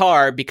searching his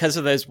car because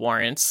of those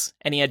warrants,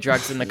 and he had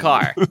drugs in the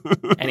car,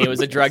 and he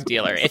was a drug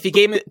dealer. If he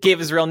gave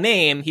his real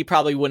name, he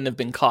probably wouldn't have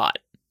been caught.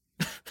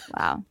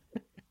 Wow.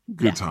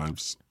 Good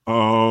times.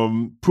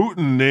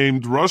 Putin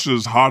named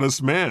Russia's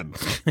hottest man.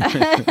 All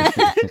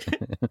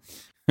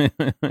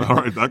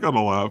right, that got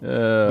a laugh.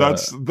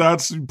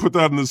 That's put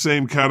that in the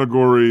same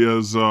category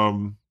as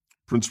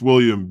Prince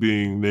William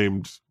being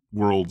named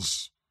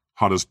world's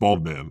hottest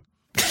bald man.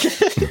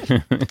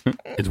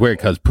 It's weird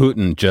because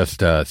Putin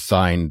just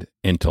signed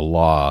into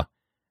law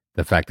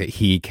the fact that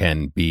he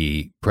can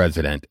be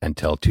president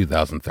until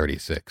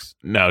 2036.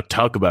 Now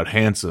talk about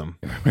handsome.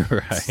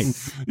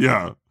 Right.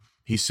 Yeah.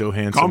 He's so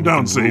handsome. Calm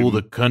down, he can rule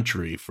Satan. the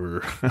country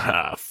for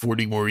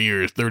 40 more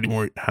years, 30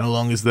 more. How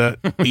long is that?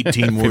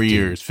 18 more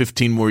years,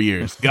 15 more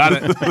years. Got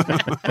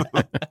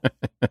it.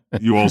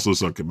 You also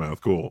suck at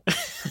math. Cool.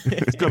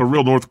 It's got a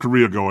real North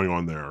Korea going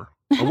on there.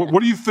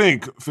 What do you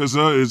think,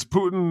 Fizaa? Is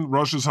Putin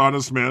Russia's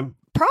hottest man?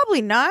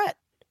 Probably not.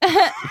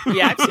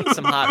 Yeah, I've seen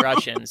some hot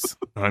Russians.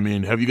 I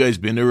mean, have you guys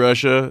been to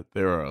Russia?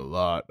 There are a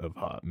lot of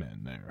hot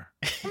men there.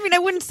 I mean, I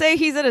wouldn't say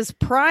he's at his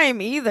prime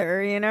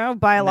either,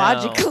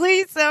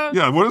 biologically. So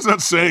Yeah, what is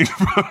that saying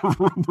about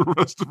the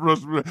rest of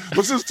Russia?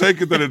 Let's just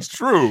take it that it's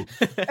true.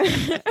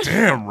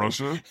 Damn,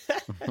 Russia.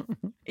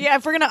 yeah,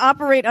 if we're gonna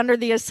operate under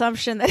the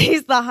assumption that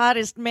he's the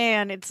hottest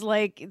man, it's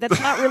like that's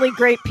not really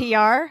great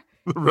PR.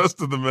 The rest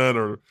of the men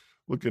are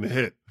looking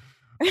hit.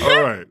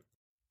 All right.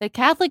 The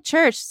Catholic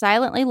Church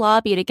silently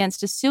lobbied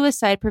against a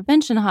suicide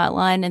prevention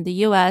hotline in the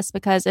U.S.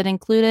 because it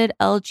included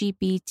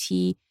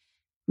LGBT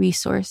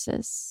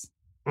resources.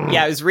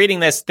 Yeah, I was reading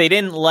this. They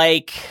didn't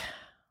like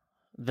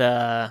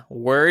the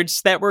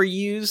words that were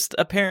used,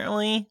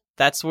 apparently.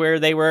 That's why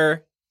they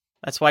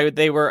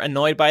were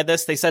annoyed by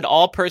this. They said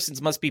all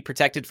persons must be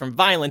protected from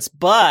violence,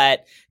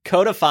 but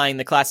codifying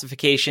the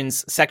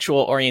classifications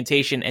sexual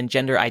orientation and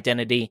gender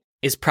identity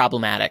is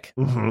problematic.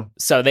 Mm-hmm.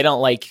 So they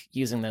don't like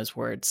using those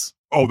words.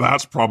 Oh,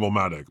 that's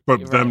problematic.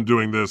 But You're them right.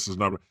 doing this is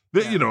not.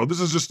 Yeah. This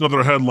is just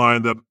another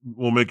headline that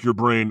will make your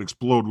brain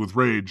explode with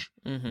rage.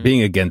 Mhm.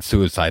 Being against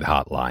suicide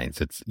hotlines,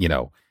 it's,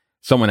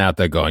 someone out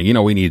there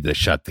going, we need to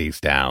shut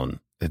these down.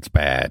 It's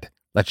bad.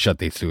 Let's shut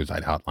these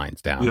suicide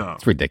hotlines down. Yeah.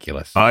 It's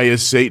ridiculous. I,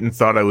 as Satan,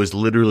 thought I was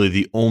literally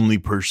the only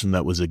person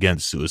that was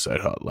against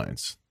suicide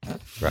hotlines.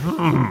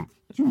 Right.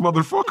 You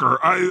motherfucker.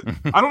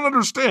 I don't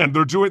understand.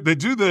 They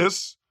do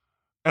this,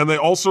 and they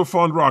also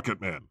fund Rocket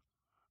Man.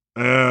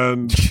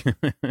 And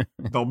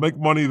they'll make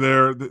money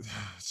there.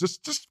 It's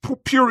just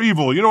pure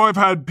evil. I've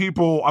had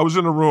people, I was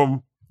in a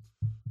room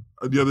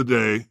the other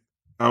day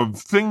of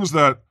things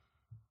that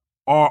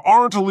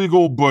aren't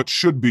illegal but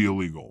should be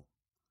illegal.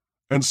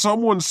 And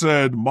someone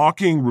said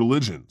mocking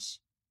religions.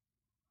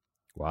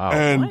 Wow.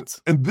 What?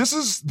 And this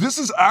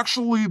is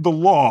actually the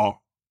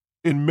law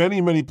in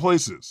many, many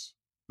places,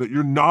 that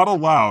you're not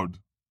allowed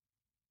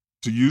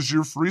to use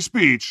your free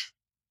speech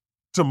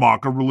to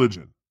mock a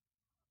religion.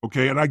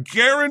 Okay, and I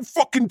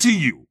guarantee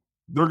you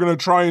they're going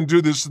to try and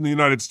do this in the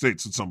United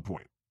States at some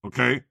point,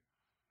 okay?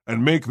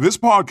 And make this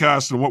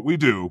podcast and what we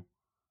do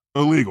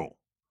illegal.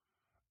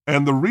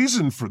 And the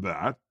reason for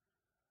that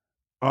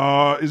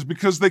is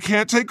because they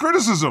can't take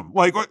criticism.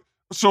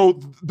 So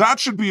that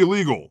should be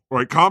illegal,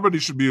 right? Comedy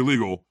should be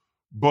illegal,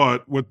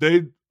 but what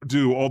they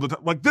do all the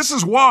time, this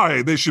is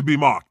why they should be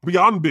mocked.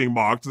 Beyond being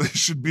mocked, they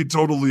should be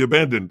totally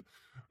abandoned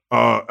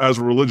as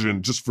a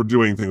religion just for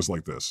doing things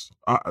like this.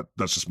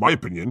 That's just my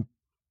opinion.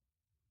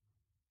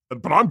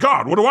 But I'm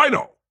God. What do I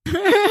know?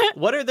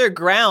 What are their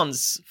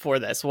grounds for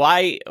this?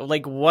 Why,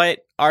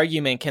 what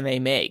argument can they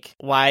make?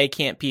 Why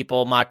can't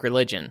people mock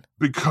religion?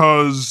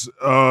 Because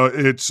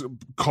it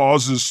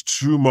causes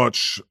too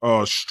much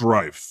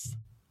strife.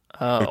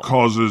 Oh. It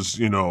causes,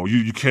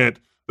 you can't,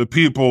 the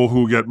people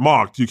who get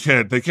mocked,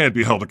 they can't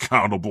be held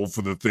accountable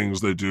for the things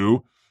they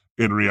do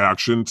in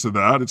reaction to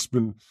that. It's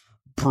been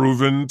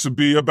proven to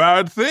be a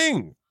bad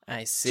thing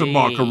I see. to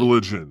mock a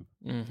religion.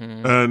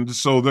 Mm-hmm. And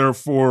so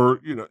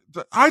therefore,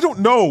 I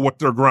don't know what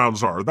their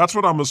grounds are. That's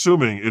what I'm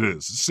assuming it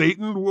is.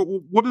 Satan,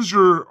 what is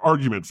your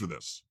argument for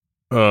this?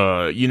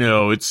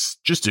 It's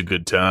just a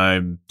good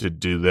time to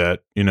do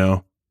that,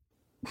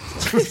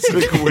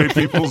 Take away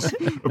people's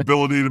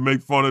ability to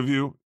make fun of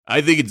you.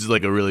 I think it's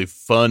like a really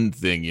fun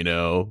thing,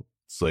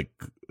 It's like,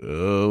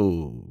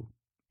 oh,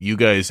 you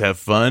guys have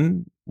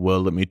fun?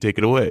 Well, let me take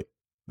it away.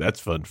 That's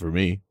fun for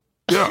me.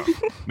 Yeah.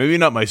 Maybe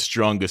not my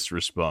strongest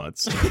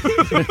response.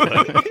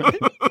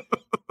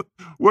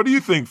 What do you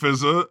think,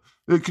 Fizaa?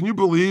 Can you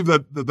believe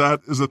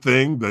that is a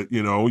thing, that,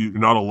 you're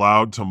not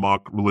allowed to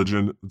mock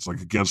religion? It's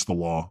against the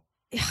law.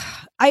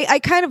 I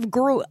kind of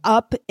grew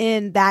up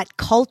in that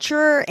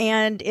culture,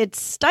 and it's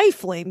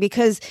stifling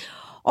because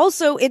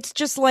also it's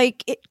just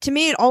to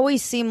me, it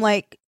always seemed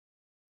like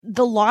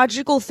the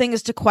logical thing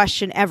is to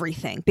question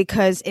everything,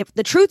 because if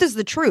the truth is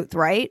the truth,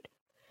 right?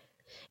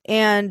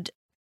 And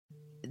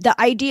the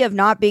idea of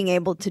not being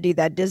able to do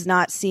that does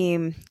not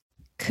seem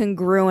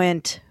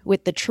congruent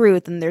with the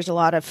truth. And there's a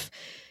lot of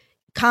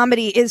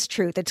comedy is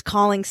truth. It's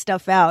calling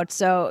stuff out.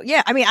 So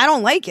yeah, I mean, I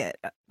don't like it.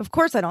 Of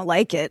course I don't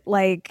like it.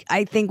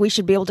 I think we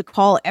should be able to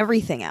call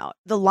everything out.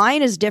 The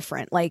line is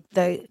different. Not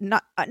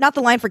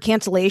the line for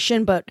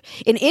cancellation, but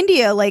in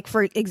India,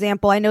 for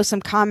example, I know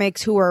some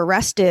comics who were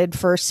arrested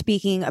for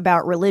speaking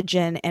about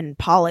religion and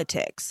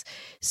politics.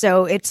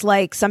 So it's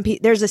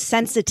there's a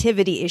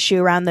sensitivity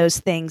issue around those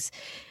things.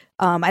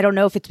 I don't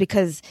know if it's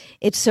because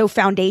it's so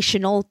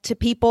foundational to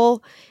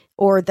people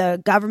or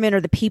the government or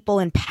the people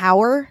in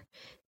power.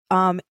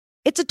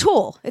 It's a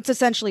tool. It's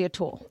essentially a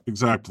tool.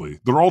 Exactly.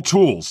 They're all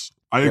tools.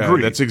 I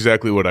agree. That's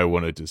exactly what I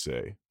wanted to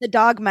say. The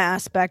dogma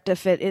aspect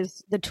of it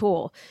is the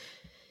tool.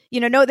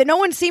 no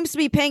one seems to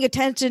be paying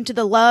attention to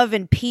the love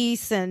and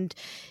peace and,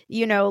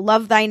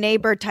 love thy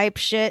neighbor type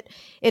shit.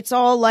 It's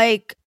all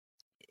like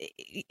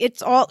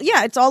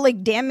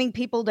damning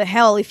people to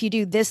hell if you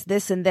do this,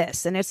 this, and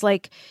this. And it's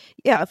like,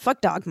 yeah,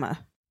 fuck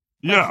dogma.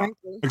 Yeah,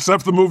 frankly.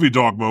 except the movie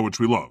Dogma, which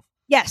we love.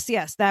 Yes,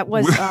 that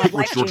was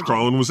which George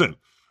Carlin was in.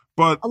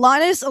 But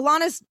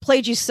Alanis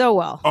played you so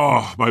well.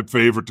 Oh, my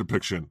favorite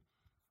depiction.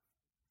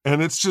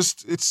 And this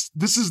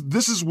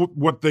is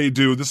what they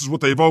do. This is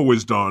what they've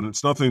always done.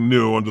 It's nothing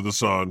new under the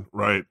sun,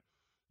 right?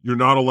 You're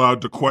not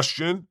allowed to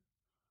question,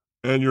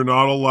 and you're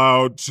not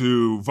allowed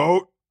to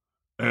vote,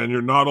 and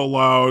you're not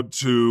allowed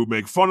to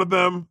make fun of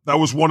them. That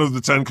was one of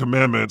the 10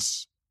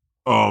 commandments,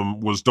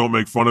 was don't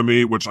make fun of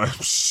me, which I'm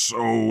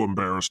so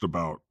embarrassed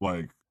about.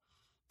 Like,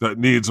 that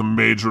needs a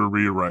major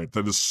rewrite.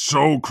 That is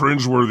so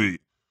cringeworthy.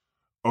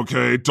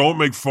 Okay, don't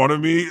make fun of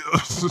me.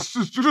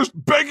 You're just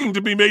begging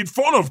to be made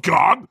fun of,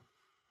 God.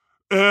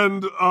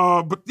 And,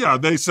 but yeah,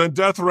 they send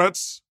death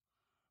threats,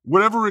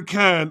 whatever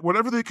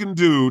they can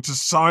do to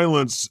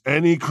silence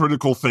any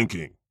critical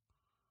thinking.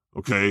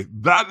 Okay,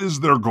 that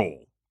is their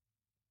goal.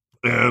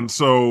 And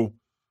so,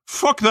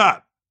 fuck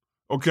that.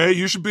 Okay,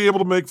 you should be able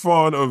to make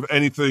fun of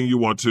anything you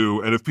want to.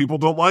 And if people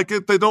don't like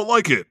it, they don't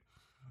like it.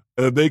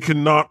 They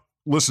cannot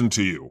listen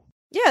to you.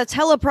 Yeah, it's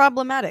hella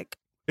problematic.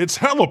 It's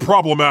hella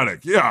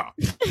problematic, yeah.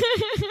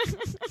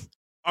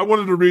 I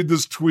wanted to read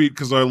this tweet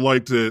because I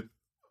liked it.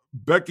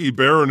 Becky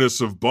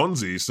Baroness of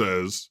Bunzi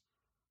says,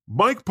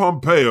 Mike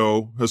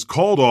Pompeo has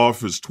called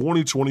off his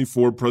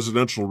 2024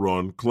 presidential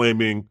run,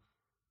 claiming,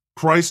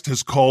 Christ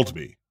has called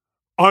me.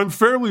 I'm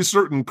fairly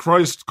certain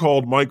Christ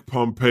called Mike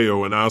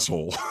Pompeo an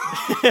asshole.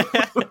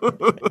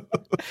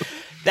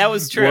 That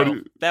was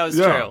true.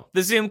 True.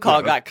 The Zoom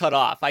call got cut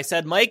off. I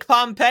said, Mike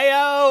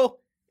Pompeo!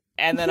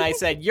 And then I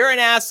said, you're an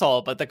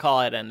asshole, but the call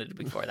had ended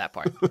before that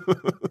part.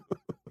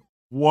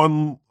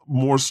 One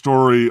more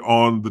story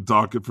on the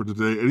docket for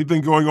today.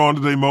 Anything going on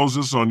today,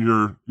 Moses, on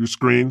your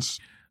screens?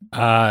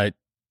 No.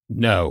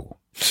 Not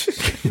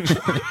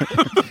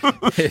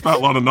a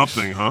lot of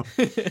nothing, huh?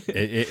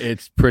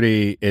 It's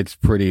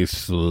pretty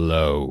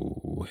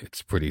slow.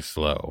 It's pretty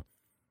slow.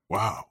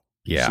 Wow.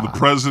 Yeah. So the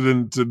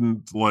president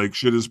didn't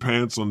shit his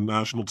pants on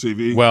national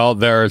TV? Well,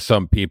 there are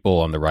some people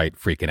on the right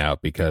freaking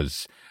out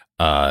because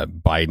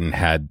Biden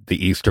had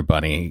the Easter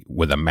Bunny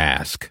with a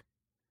mask.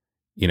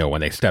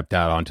 When they stepped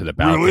out onto the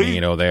balcony,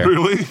 really? There.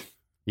 Really?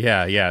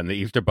 Yeah, and the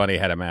Easter Bunny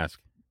had a mask.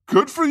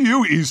 Good for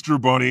you, Easter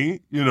Bunny,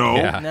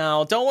 Yeah.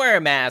 No, don't wear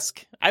a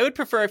mask. I would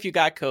prefer if you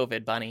got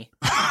COVID, Bunny.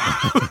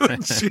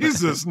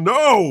 Jesus,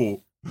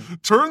 no.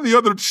 Turn the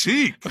other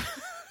cheek.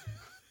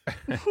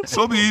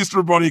 So the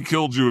Easter Bunny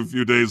killed you a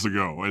few days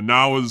ago, and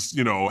now is,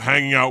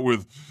 hanging out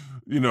with,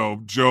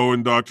 Joe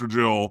and Dr.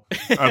 Jill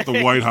at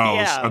the White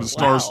House at a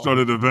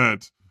star-studded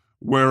event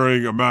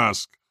wearing a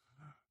mask.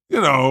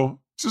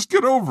 Just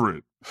get over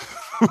it.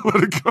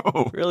 Let it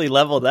go. Really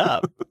leveled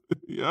up.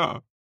 Yeah.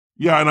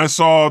 Yeah, and I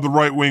saw the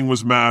right wing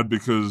was mad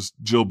because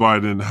Jill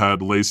Biden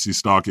had lacy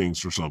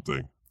stockings or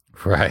something.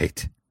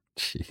 Right.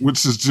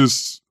 Which is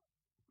just,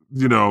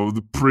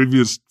 the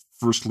previous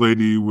first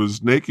lady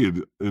was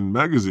naked in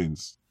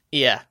magazines.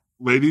 Yeah.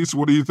 Ladies,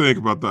 what do you think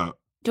about that?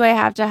 Do I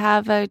have to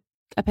have a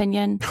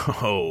opinion?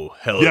 Oh,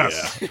 hell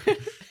yes. Yeah.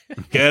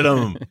 Get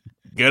him.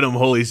 Get him,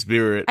 Holy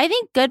Spirit. I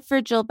think good for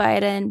Jill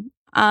Biden.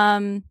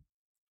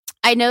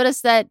 I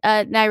noticed that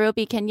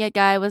Nairobi, Kenya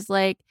guy was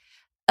like,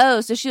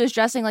 oh, so she was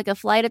dressing like a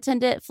flight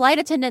attendant. Flight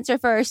attendants are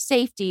for our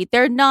safety.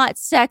 They're not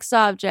sex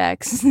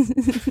objects.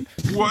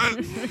 What?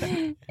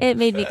 It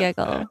made me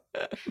giggle.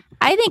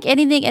 I think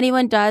anything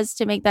anyone does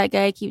to make that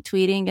guy keep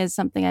tweeting is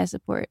something I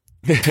support.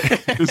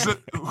 Is it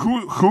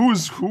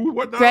who?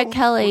 What now? Greg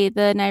Kelly,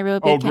 the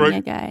Nairobi,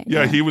 Kenya guy.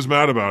 Yeah, he was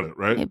mad about it,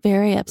 right? Yeah,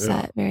 very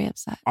upset. Very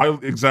upset.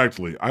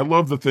 Exactly. I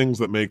love the things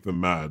that make them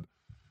mad.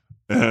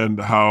 And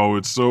how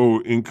it's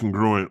so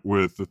incongruent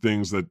with the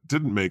things that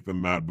didn't make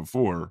them mad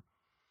before.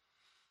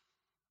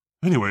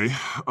 Anyway,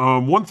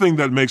 one thing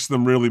that makes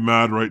them really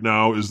mad right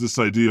now is this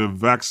idea of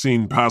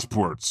vaccine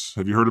passports.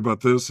 Have you heard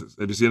about this?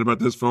 Have you seen about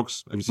this,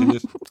 folks? Have you seen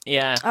this?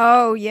 Yeah.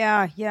 Oh,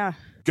 yeah.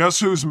 Guess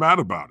who's mad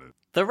about it?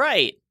 The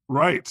right.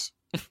 Right.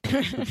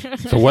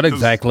 So what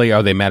exactly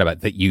are they mad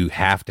about? That you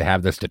have to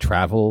have this to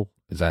travel?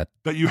 Is that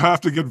you have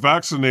to get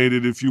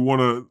vaccinated if you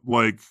want to,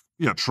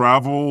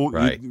 travel.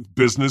 Right.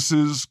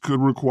 Businesses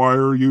could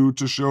require you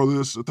to show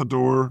this at the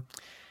door.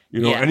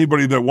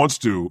 Anybody that wants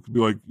to could be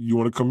like, you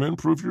want to come in,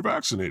 prove you're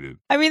vaccinated.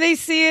 I mean, they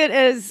see it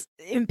as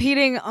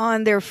impeding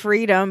on their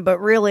freedom, but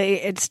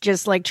really it's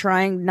just like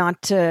trying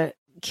not to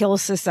kill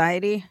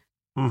society.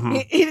 Mm-hmm.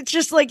 It's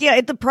just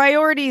the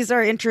priorities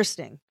are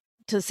interesting,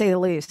 to say the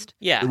least.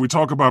 Yeah. We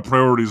talk about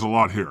priorities a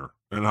lot here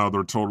and how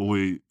they're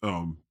totally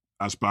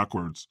ass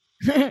backwards.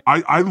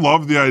 I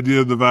love the idea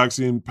of the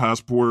vaccine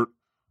passport.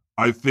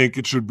 I think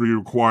it should be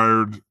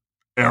required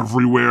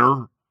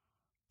everywhere.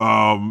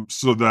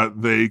 So that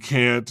they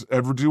can't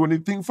ever do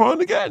anything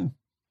fun again.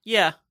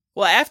 Yeah.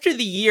 Well, after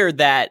the year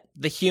that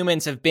the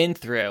humans have been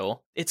through,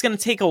 it's going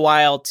to take a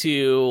while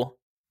to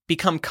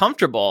become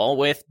comfortable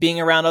with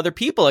being around other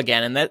people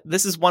again. And that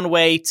this is one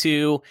way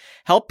to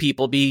help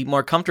people be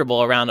more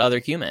comfortable around other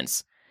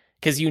humans.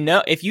 Because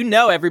if you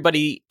know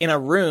everybody in a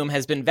room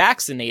has been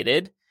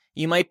vaccinated,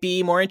 you might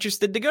be more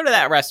interested to go to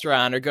that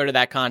restaurant or go to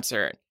that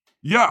concert.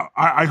 Yeah,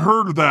 I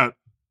heard that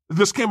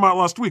this came out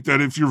last week, that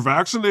if you're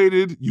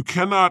vaccinated, you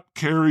cannot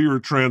carry or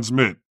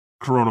transmit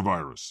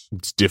coronavirus.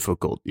 It's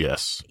difficult,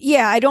 yes.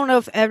 Yeah, I don't know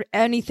if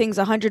anything's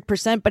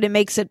 100%, but it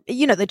makes it,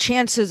 the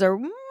chances are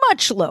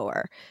much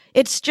lower.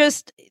 It's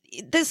just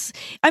this.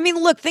 I mean,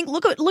 look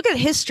at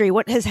history.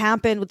 What has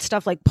happened with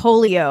stuff like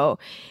polio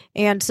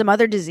and some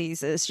other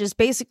diseases? Just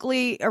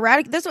basically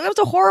erratic. That was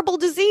a horrible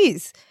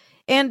disease,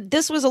 and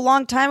this was a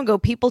long time ago.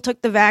 People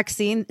took the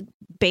vaccine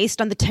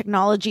based on the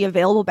technology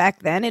available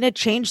back then, and it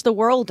changed the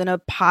world in a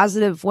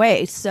positive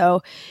way.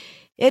 So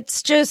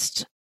it's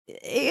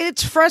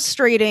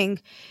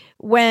frustrating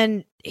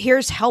when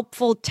here's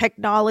helpful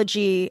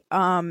technology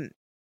that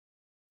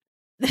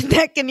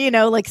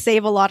can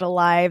save a lot of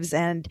lives,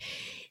 and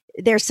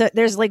there's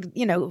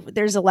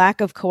a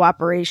lack of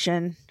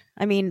cooperation.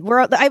 I mean,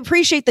 I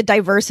appreciate the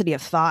diversity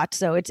of thought,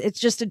 so it's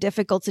just a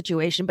difficult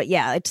situation. But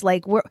yeah, it's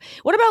like, what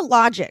about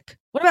logic?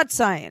 What about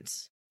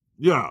science?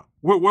 Yeah,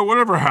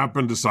 whatever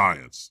happened to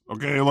science?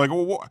 Okay, like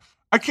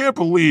I can't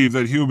believe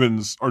that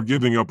humans are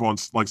giving up on,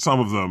 like, some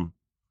of them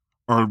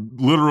are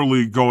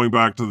literally going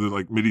back to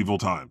the medieval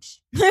times,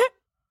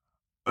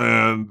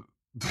 and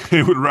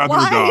they would rather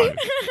die.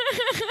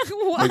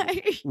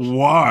 Why?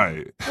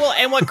 Why? Well,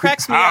 and what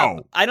cracks me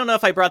up, I don't know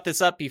if I brought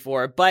this up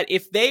before, but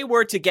if they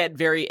were to get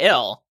very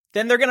ill,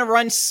 then they're going to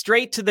run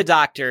straight to the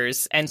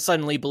doctors and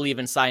suddenly believe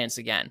in science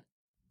again.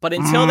 But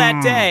until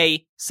that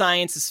day,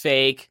 science is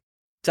fake.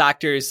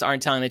 Doctors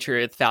aren't telling the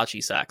truth.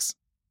 Fauci sucks.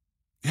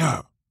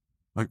 Yeah.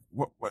 Like,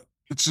 what?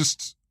 It's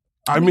just,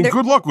 I mean,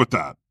 good luck with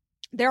that.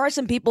 There are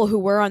some people who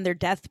were on their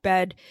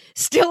deathbed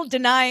still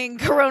denying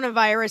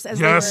coronavirus as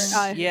they were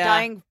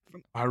dying.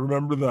 I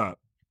remember that.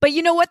 But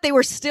you know what? They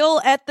were still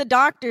at the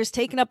doctors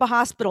taking up a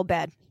hospital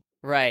bed.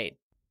 Right.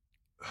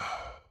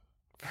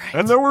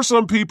 And there were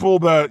some people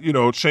that,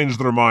 changed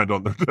their mind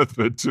on their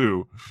deathbed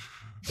too.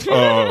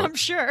 I'm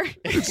sure.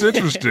 It's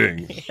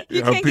interesting.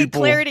 You can't get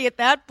clarity at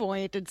that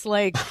point. It's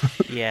like,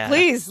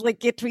 please,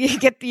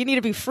 you need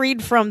to be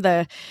freed from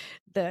the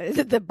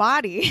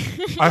body.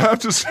 I have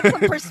to say,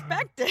 from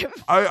perspective.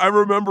 I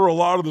remember a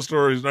lot of the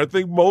stories, and I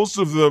think most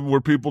of them were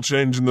people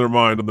changing their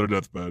mind on their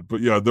deathbed. But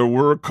yeah, there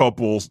were a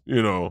couple,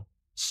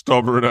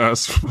 stubborn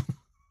ass.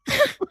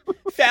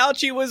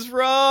 Fauci was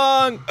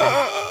wrong.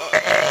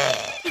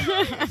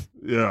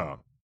 Yeah.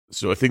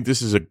 So I think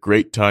this is a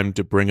great time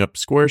to bring up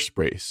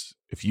Squarespace.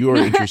 If you are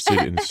interested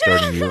in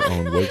starting your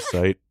own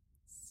website,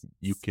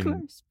 you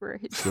can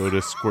go to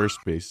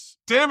Squarespace.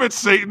 Damn it,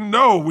 Satan!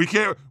 No, we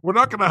can't. We're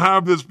not going to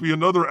have this be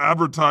another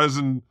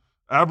advertising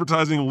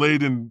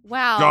laden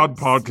God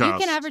podcast. You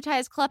can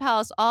advertise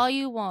Clubhouse all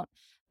you want,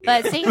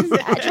 but Satan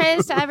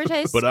tries to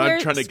advertise. But I'm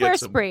trying to get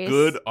some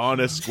good,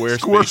 honest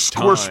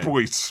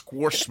Squarespace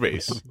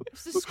Squarespace.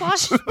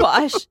 Squash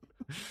bosh.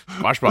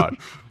 Squash bosh.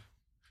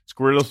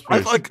 Squirtle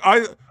space.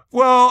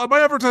 Well, am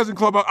I advertising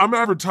Clubhouse? I'm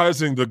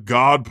advertising the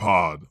God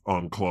Pod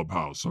on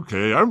Clubhouse,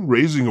 okay? I'm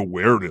raising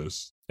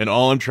awareness. And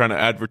all I'm trying to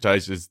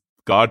advertise is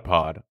God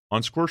Pod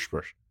on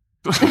Squarespace,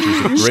 which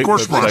is a great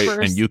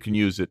website, and you can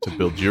use it to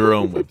build your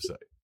own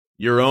website,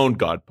 your own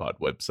God Pod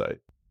website.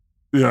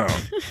 Yeah.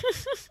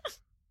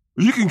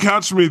 You can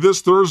catch me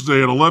this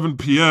Thursday at 11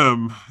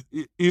 p.m.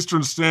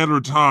 Eastern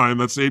Standard Time.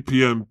 That's 8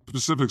 p.m.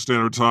 Pacific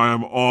Standard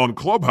Time on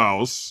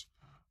Clubhouse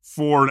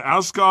for an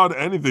Ask God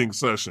Anything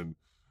session.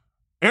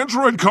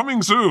 Android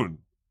coming soon.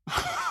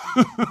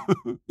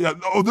 Yeah,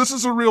 no, this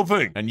is a real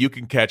thing. And you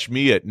can catch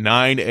me at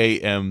 9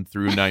 a.m.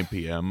 through 9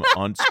 p.m.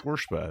 on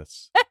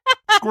Squarespace.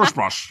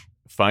 Squarespace.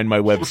 Find my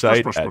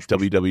website at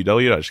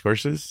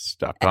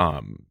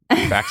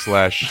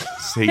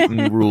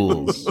www.squarespace.com/Satan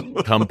Rules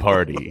Come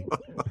Party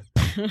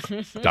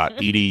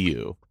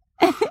 .edu.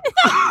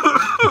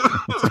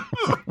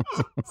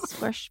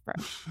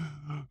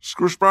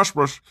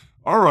 Squarespace.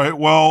 All right.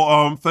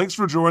 Well, thanks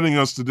for joining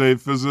us today,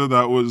 Fizaa.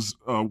 That was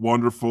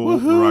wonderful,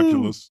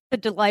 miraculous. A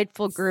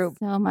delightful group.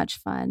 So much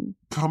fun.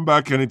 Come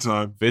back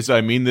anytime. Fizaa,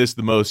 I mean this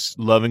the most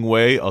loving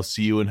way. I'll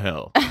see you in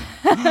hell.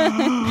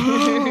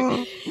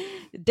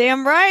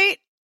 Damn right.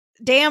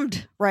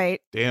 Damned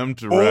right.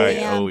 Damned right.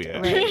 Damned Oh, yeah.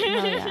 Right.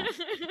 Oh, yeah.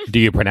 Do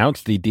you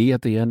pronounce the D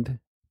at the end?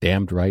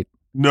 Damned right?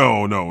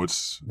 No,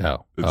 it's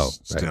No.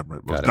 it's Right. damn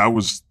right. Got it. That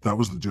was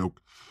the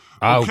joke.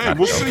 Oh, Okay, got it.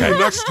 we'll see Okay. you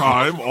next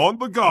time on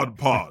the God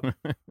Pod.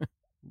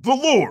 The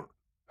Lord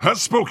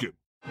has spoken.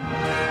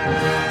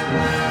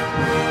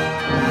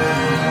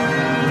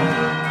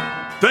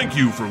 Thank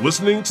you for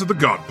listening to the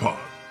God Pod.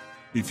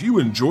 If you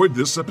enjoyed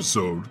this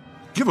episode,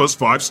 give us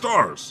 5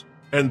 stars.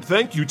 And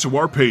thank you to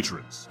our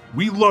patrons.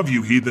 We love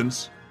you,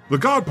 heathens. The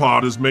God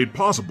Pod is made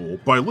possible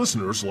by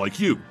listeners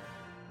like you.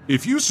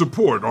 If you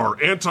support our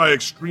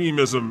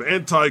anti-extremism,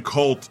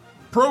 anti-cult,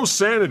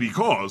 pro-sanity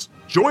cause,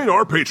 join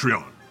our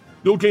Patreon.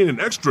 You'll gain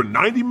an extra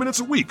 90 minutes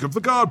a week of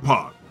the God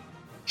Pod.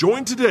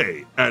 Join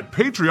today at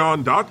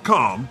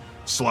patreon.com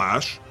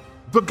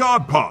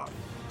facebook.com/thegodpod.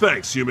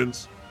 Thanks,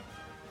 humans.